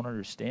 I don't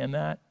understand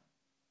that.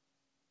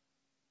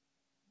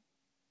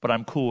 But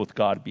I'm cool with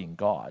God being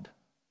God.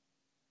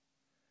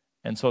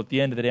 And so at the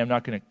end of the day, I'm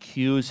not going to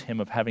accuse him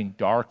of having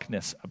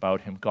darkness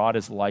about him. God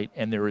is light,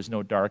 and there is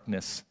no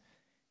darkness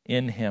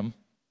in him.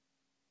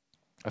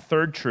 A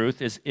third truth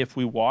is if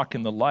we walk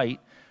in the light,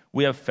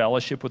 we have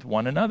fellowship with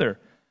one another.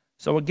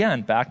 So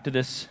again, back to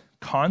this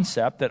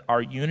concept that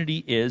our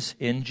unity is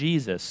in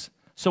Jesus.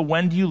 So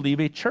when do you leave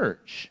a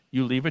church?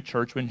 You leave a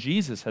church when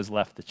Jesus has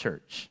left the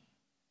church.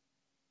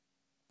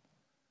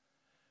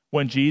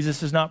 When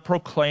Jesus is not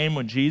proclaimed,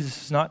 when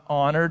Jesus is not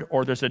honored,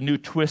 or there's a new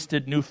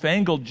twisted,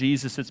 newfangled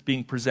Jesus that's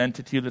being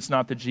presented to you that's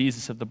not the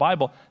Jesus of the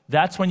Bible,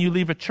 that's when you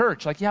leave a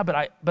church. Like, yeah,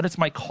 but it's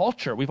my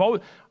culture.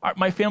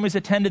 My family's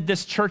attended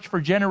this church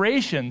for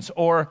generations,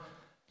 or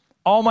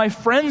all my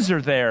friends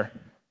are there.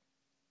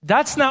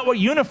 That's not what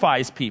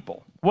unifies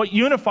people. What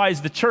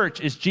unifies the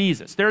church is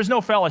Jesus. There is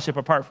no fellowship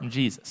apart from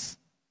Jesus.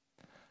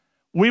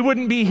 We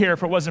wouldn't be here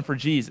if it wasn't for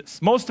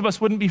Jesus. Most of us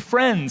wouldn't be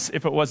friends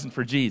if it wasn't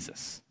for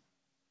Jesus.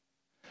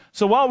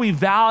 So while we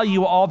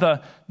value all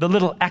the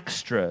little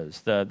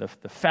extras, the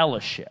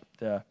fellowship,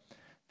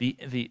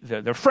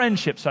 the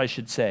friendships, I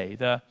should say,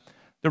 the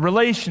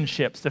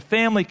relationships, the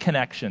family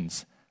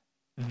connections,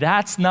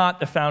 that's not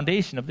the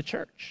foundation of the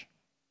church.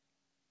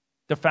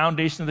 The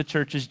foundation of the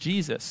church is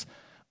Jesus.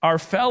 Our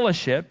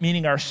fellowship,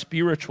 meaning our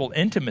spiritual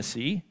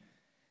intimacy,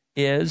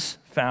 is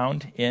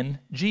found in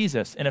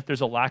Jesus. And if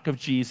there's a lack of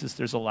Jesus,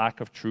 there's a lack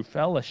of true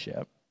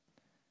fellowship.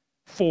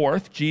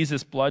 Fourth,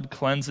 Jesus' blood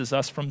cleanses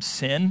us from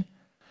sin.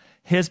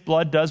 His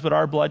blood does what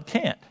our blood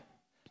can't.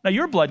 Now,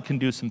 your blood can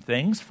do some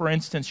things. For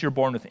instance, you're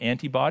born with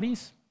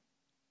antibodies,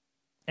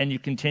 and you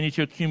continue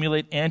to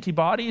accumulate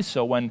antibodies.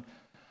 So when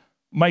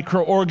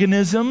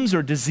microorganisms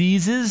or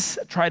diseases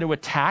try to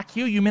attack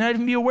you, you may not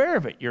even be aware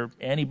of it. Your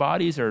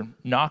antibodies are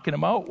knocking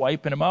them out,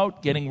 wiping them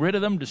out, getting rid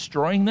of them,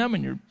 destroying them,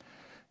 and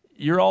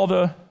you're all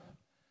the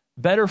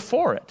better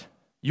for it.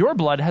 Your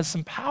blood has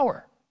some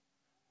power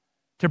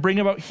to bring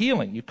about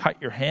healing. You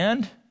cut your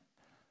hand,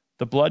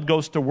 the blood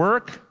goes to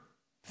work,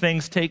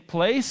 things take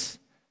place,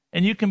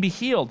 and you can be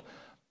healed.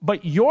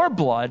 But your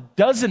blood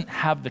doesn't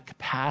have the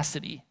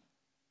capacity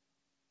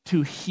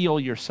to heal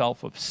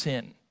yourself of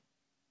sin.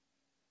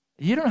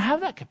 You don't have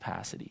that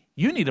capacity.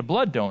 You need a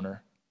blood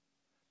donor.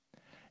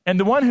 And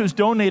the one who's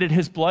donated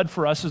his blood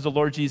for us is the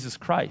Lord Jesus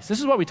Christ. This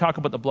is why we talk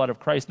about the blood of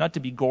Christ, not to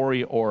be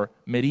gory or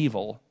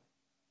medieval.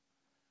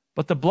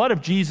 But the blood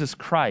of Jesus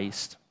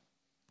Christ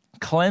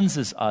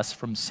cleanses us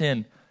from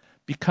sin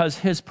because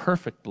his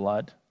perfect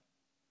blood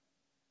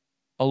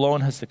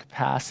alone has the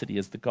capacity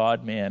as the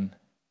God-man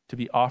to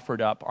be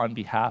offered up on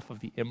behalf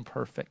of the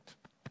imperfect.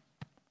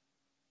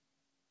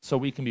 So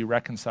we can be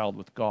reconciled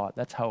with God.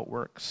 That's how it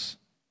works.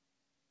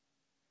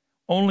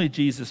 Only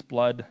Jesus'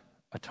 blood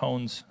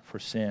atones for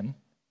sin.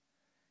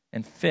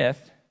 And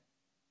fifth,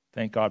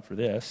 thank God for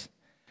this,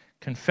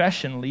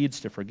 confession leads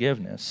to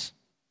forgiveness,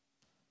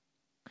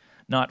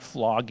 not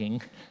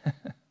flogging,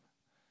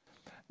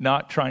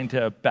 not trying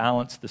to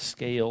balance the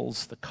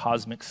scales, the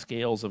cosmic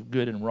scales of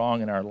good and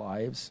wrong in our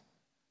lives.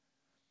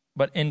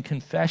 But in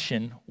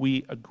confession,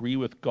 we agree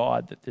with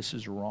God that this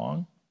is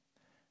wrong.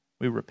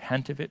 We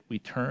repent of it, we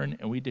turn,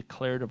 and we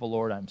declare to the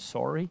Lord, I'm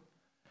sorry.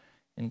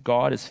 And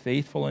God is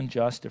faithful and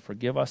just to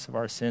forgive us of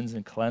our sins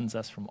and cleanse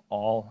us from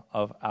all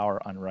of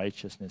our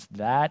unrighteousness.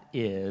 That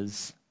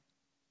is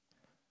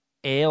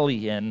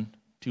alien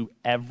to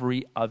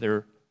every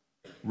other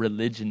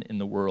religion in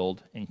the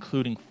world,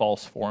 including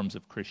false forms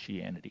of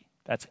Christianity.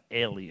 That's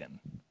alien.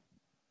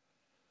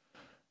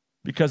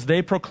 Because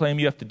they proclaim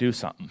you have to do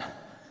something.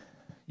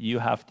 You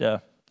have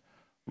to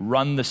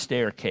run the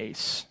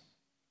staircase,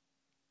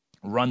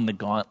 run the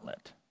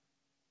gauntlet,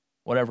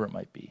 whatever it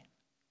might be.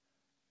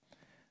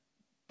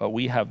 But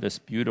we have this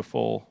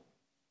beautiful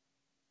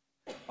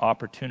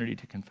opportunity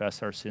to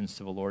confess our sins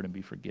to the Lord and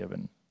be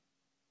forgiven.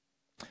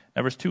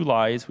 Now, there's 2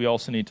 lies we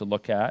also need to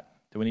look at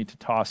that we need to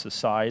toss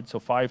aside. So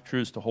 5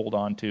 truths to hold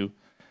on to,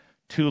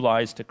 2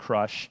 lies to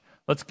crush.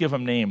 Let's give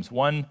them names.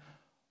 One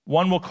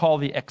we'll call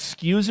the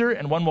excuser,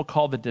 and one we'll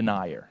call the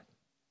denier.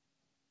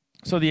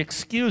 So the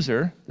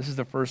excuser, this is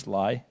the first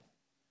lie.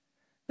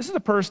 This is the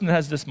person that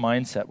has this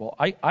mindset, well,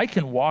 I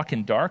can walk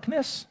in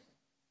darkness,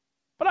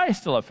 but I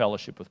still have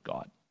fellowship with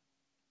God.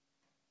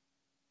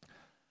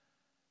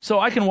 So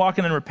I can walk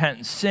in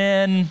unrepentant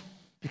sin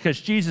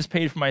because Jesus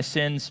paid for my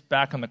sins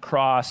back on the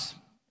cross,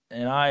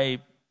 and I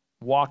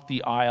walked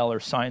the aisle or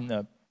signed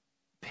the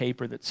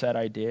paper that said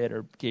I did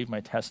or gave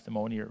my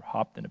testimony or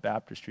hopped in a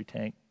baptistry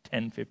tank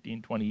 10,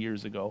 15, 20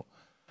 years ago.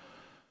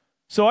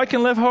 So I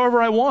can live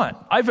however I want.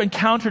 I've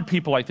encountered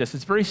people like this.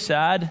 It's very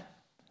sad.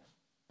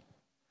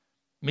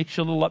 Makes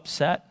you a little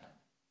upset.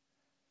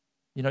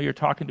 You know, you're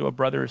talking to a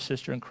brother or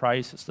sister in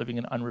Christ that's living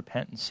in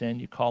unrepentant sin.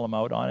 You call them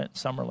out on it.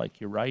 Some are like,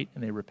 you're right,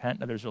 and they repent.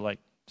 And others are like,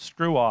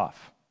 screw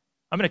off.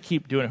 I'm going to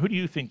keep doing it. Who do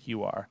you think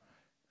you are?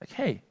 Like,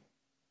 hey,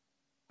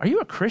 are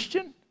you a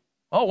Christian?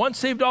 Oh, once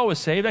saved, always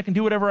saved. I can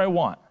do whatever I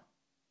want.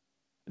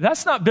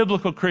 That's not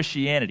biblical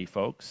Christianity,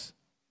 folks.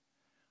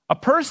 A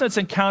person that's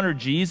encountered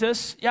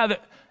Jesus,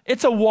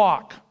 it's a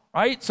walk,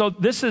 right? So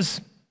this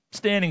is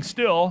standing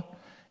still.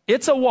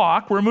 It's a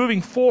walk. We're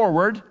moving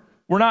forward.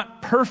 We're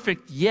not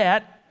perfect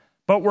yet,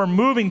 but we're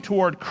moving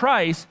toward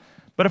Christ.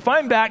 But if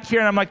I'm back here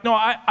and I'm like, no,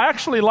 I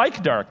actually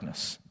like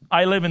darkness.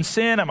 I live in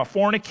sin. I'm a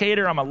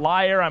fornicator. I'm a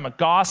liar. I'm a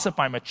gossip.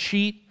 I'm a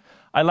cheat.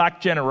 I lack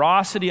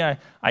generosity.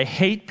 I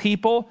hate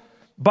people.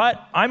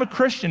 But I'm a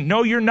Christian.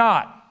 No, you're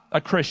not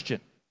a Christian.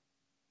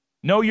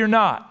 No, you're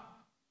not.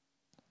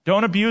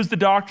 Don't abuse the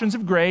doctrines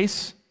of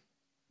grace,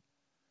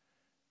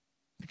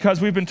 because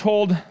we've been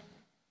told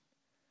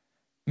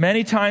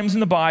many times in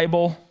the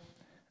Bible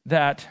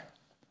that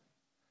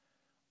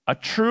a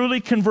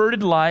truly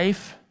converted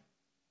life,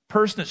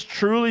 person that's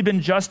truly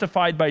been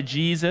justified by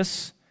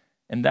Jesus,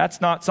 and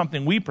that's not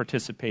something we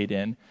participate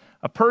in,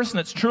 a person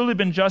that's truly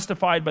been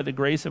justified by the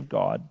grace of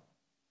God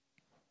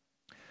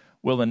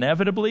will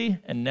inevitably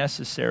and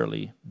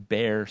necessarily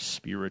bear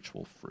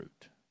spiritual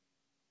fruit.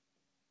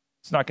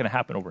 It's not going to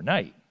happen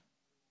overnight.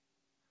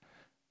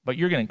 But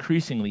you're going to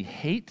increasingly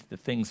hate the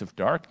things of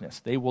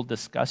darkness. They will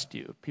disgust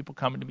you. People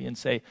come to me and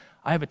say,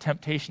 I have a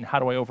temptation. How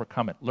do I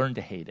overcome it? Learn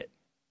to hate it.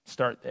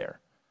 Start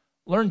there.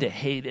 Learn to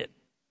hate it.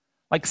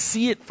 Like,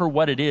 see it for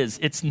what it is.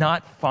 It's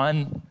not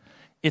fun.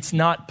 It's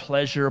not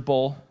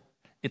pleasurable.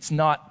 It's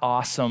not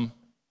awesome.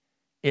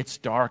 It's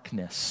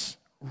darkness.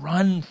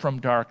 Run from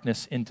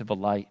darkness into the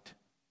light.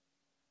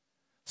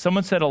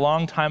 Someone said a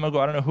long time ago,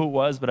 I don't know who it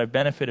was, but I've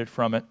benefited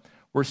from it.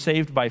 We're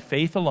saved by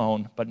faith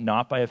alone, but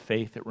not by a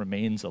faith that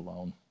remains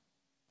alone.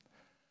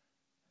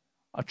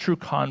 A true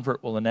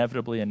convert will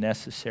inevitably and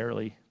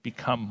necessarily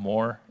become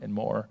more and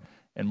more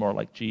and more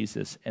like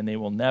Jesus, and they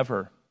will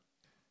never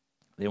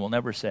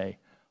say,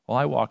 well,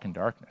 I walk in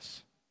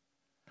darkness.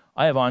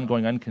 I have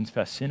ongoing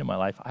unconfessed sin in my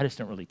life. I just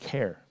don't really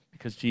care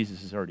because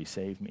Jesus has already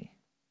saved me.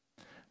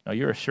 Now,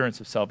 your assurance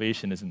of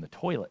salvation is in the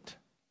toilet,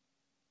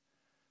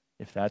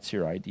 if that's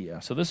your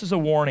idea. So this is a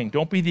warning.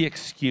 Don't be the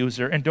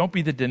excuser and don't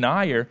be the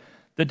denier.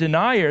 The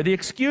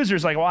excuser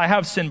is like, well, I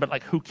have sin, but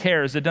like, who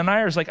cares? The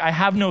denier is like, I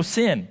have no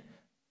sin.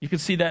 You can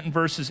see that in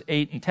verses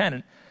 8 and 10.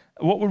 And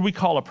what would we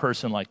call a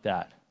person like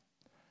that?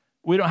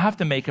 We don't have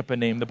to make up a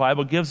name. The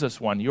Bible gives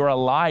us one. You're a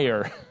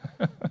liar.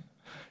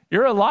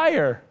 You're a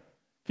liar.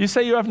 If you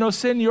say you have no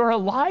sin, you're a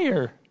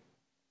liar.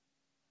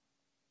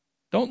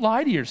 Don't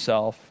lie to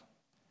yourself.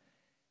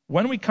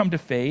 When we come to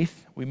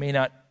faith, we may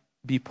not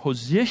be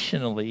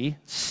positionally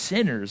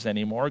sinners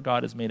anymore.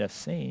 God has made us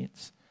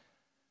saints.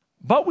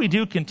 But we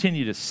do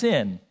continue to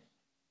sin.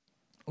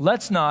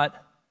 Let's not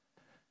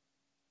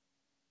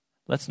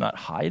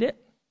hide it.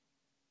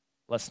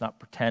 Let's not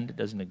pretend it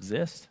doesn't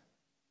exist.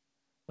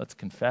 Let's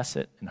confess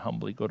it and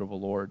humbly go to the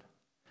Lord.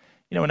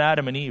 You know, when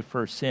Adam and Eve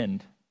first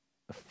sinned,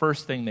 the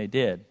first thing they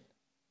did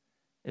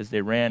is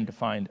they ran to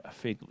find a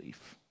fig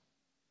leaf.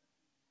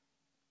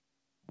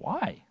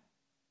 Why?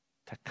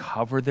 To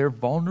cover their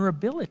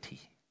vulnerability.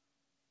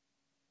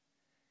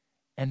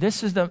 And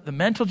this is the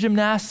mental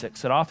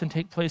gymnastics that often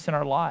take place in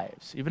our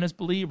lives, even as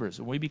believers.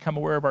 When we become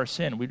aware of our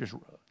sin,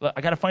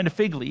 I got to find a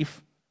fig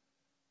leaf.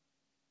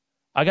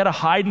 I got to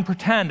hide and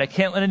pretend. I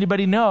can't let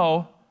anybody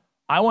know.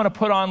 I want to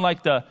put on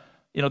like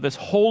this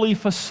holy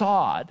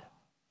facade.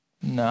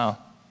 No,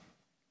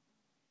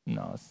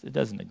 it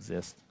doesn't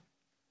exist.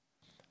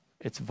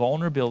 It's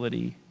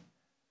vulnerability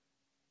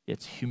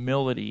It's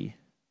humility,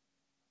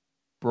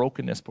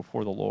 brokenness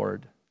before the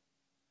Lord,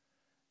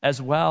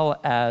 as well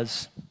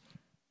as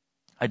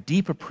a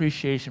deep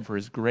appreciation for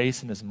his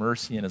grace and his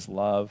mercy and his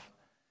love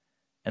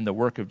and the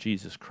work of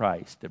Jesus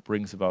Christ that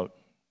brings about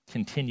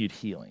continued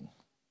healing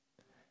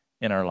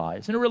in our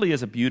lives. And it really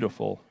is a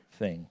beautiful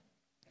thing.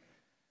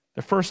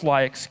 The first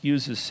lie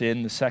excuses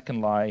sin. The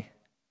second lie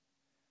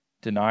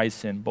denies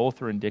sin.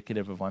 Both are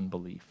indicative of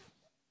unbelief.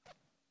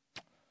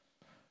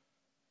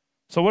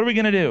 So what are we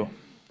going to do?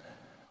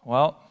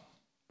 Well,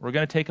 we're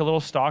going to take a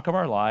little stock of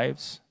our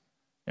lives,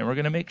 and we're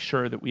going to make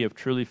sure that we have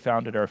truly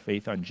founded our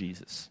faith on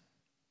Jesus,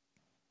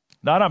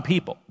 not on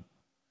people.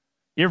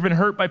 You ever been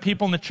hurt by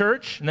people in the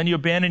church, and then you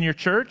abandon your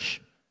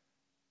church?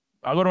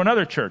 I'll go to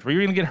another church. Well,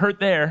 you're going to get hurt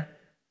there.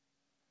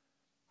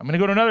 I'm going to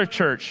go to another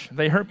church.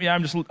 They hurt me.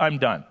 I'm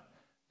done.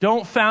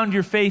 Don't found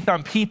your faith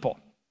on people.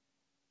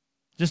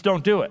 Just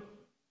don't do it.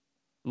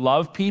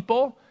 Love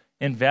people.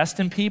 Invest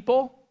in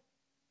people.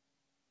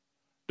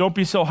 Don't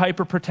be so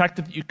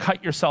hyper-protective that you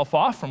cut yourself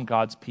off from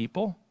God's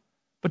people.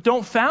 But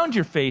don't found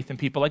your faith in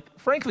people. Like,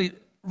 frankly,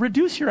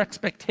 reduce your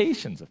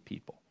expectations of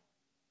people.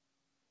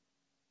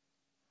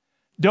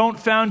 Don't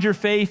found your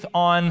faith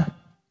on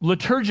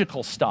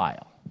liturgical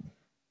style.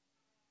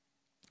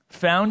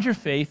 Found your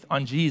faith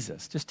on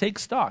Jesus. Just take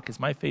stock. Is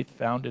my faith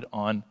founded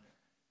on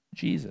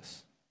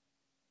Jesus?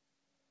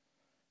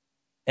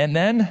 And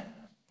then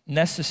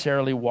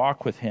necessarily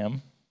walk with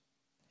him.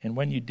 And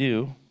when you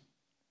do,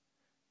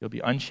 you'll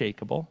be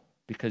unshakable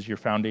because your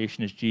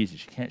foundation is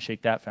Jesus. You can't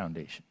shake that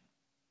foundation.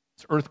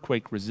 It's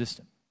earthquake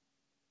resistant.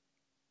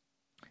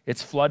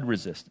 It's flood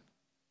resistant.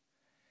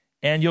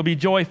 And you'll be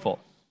joyful.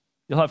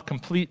 You'll have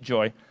complete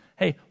joy.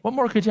 Hey, what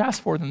more could you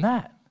ask for than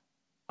that?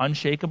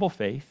 Unshakable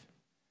faith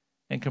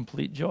and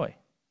complete joy.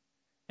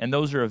 And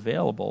those are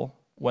available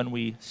when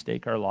we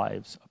stake our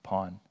lives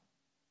upon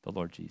the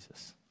Lord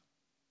Jesus.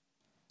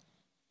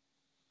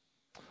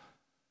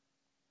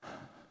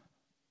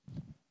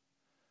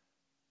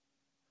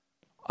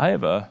 I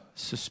have a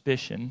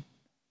suspicion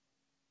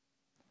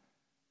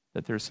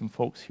that there's some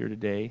folks here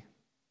today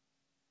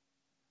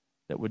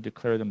that would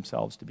declare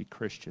themselves to be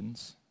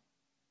Christians.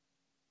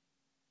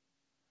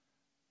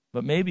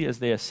 But maybe as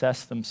they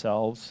assess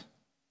themselves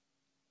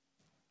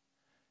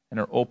and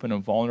are open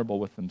and vulnerable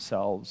with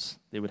themselves,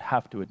 they would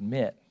have to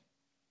admit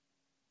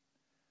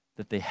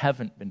that they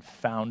haven't been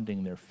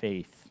founding their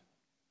faith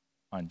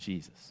on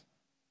Jesus.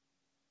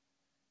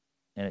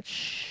 And it's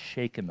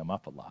shaken them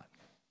up a lot.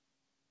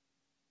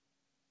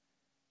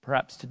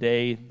 Perhaps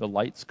today the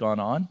light's gone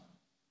on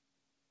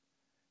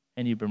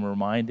and you've been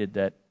reminded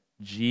that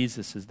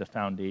Jesus is the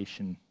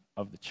foundation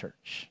of the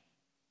church.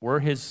 We're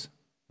his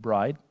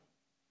bride.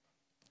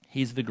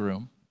 He's the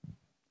groom.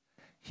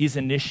 He's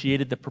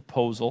initiated the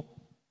proposal.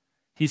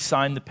 He's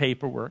signed the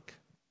paperwork.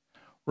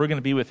 We're going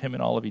to be with him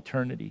in all of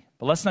eternity.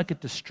 But let's not get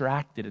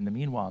distracted in the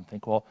meanwhile and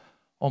think, well,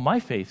 my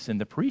faith's in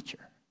the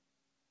preacher.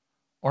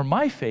 Or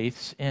my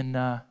faith's in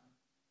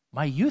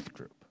my youth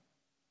group.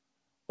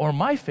 Or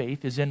my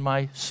faith is in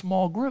my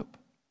small group.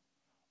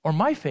 Or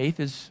my faith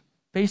is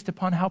based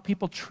upon how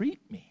people treat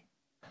me.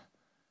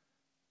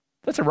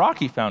 That's a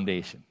rocky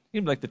foundation.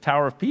 You'd be like the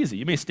Tower of Pisa.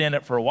 You may stand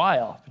up for a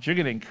while, but you're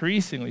going to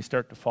increasingly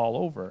start to fall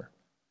over.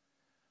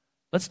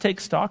 Let's take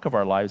stock of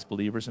our lives,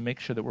 believers, and make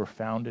sure that we're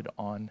founded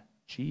on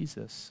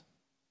Jesus.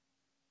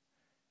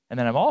 And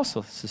then I'm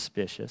also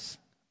suspicious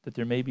that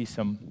there may be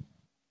some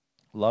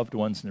loved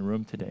ones in the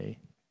room today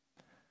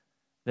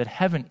that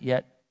haven't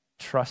yet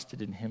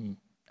trusted in him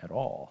at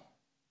all.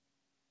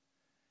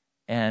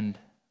 And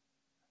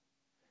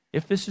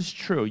if this is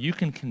true, you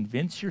can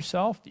convince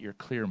yourself that you're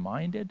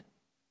clear-minded,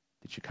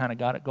 that you kind of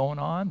got it going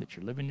on, that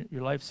you're living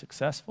your life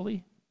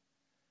successfully.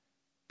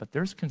 But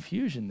there's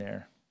confusion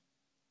there.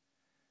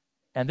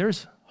 And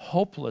there's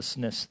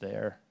hopelessness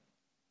there.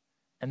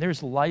 And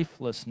there's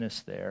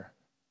lifelessness there.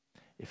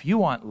 If you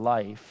want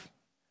life,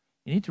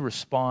 you need to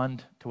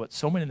respond to what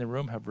so many in the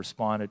room have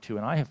responded to,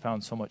 and I have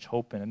found so much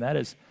hope in, and that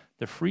is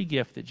the free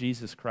gift that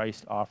Jesus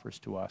Christ offers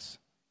to us.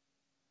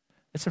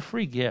 It's a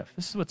free gift.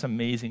 This is what's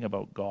amazing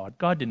about God.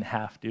 God didn't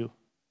have to.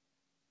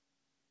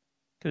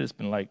 Could have just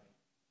been like,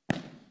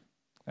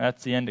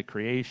 that's the end of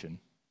creation.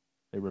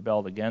 They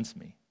rebelled against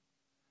me.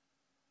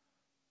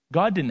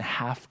 God didn't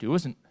have to. He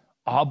wasn't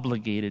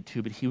obligated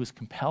to, but he was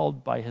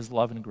compelled by his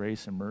love and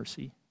grace and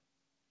mercy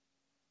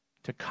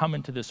to come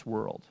into this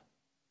world.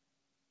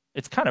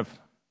 It's kind of,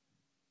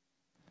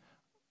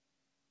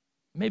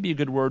 maybe a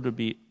good word would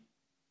be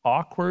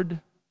awkward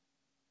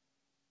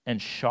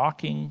and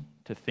shocking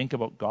to think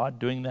about God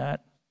doing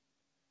that.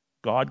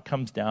 God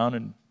comes down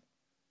and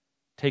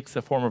takes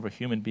the form of a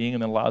human being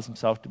and then allows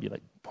himself to be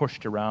like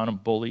pushed around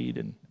and bullied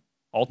and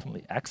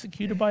ultimately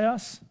executed by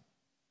us.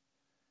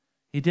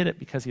 He did it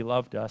because he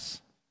loved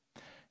us.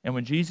 And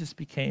when Jesus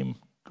became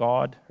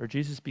God, or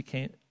Jesus,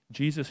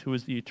 who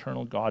is the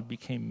eternal God,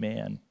 became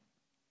man,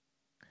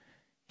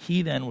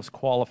 he then was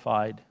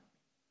qualified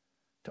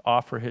to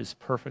offer his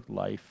perfect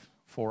life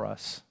for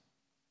us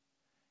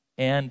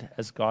and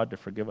as God to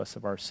forgive us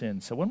of our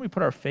sins. So when we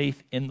put our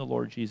faith in the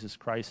Lord Jesus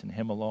Christ and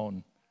him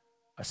alone,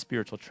 a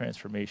spiritual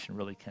transformation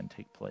really can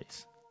take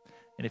place.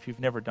 And if you've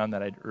never done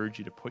that, I'd urge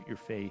you to put your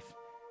faith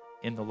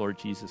in the Lord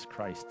Jesus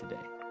Christ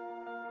today.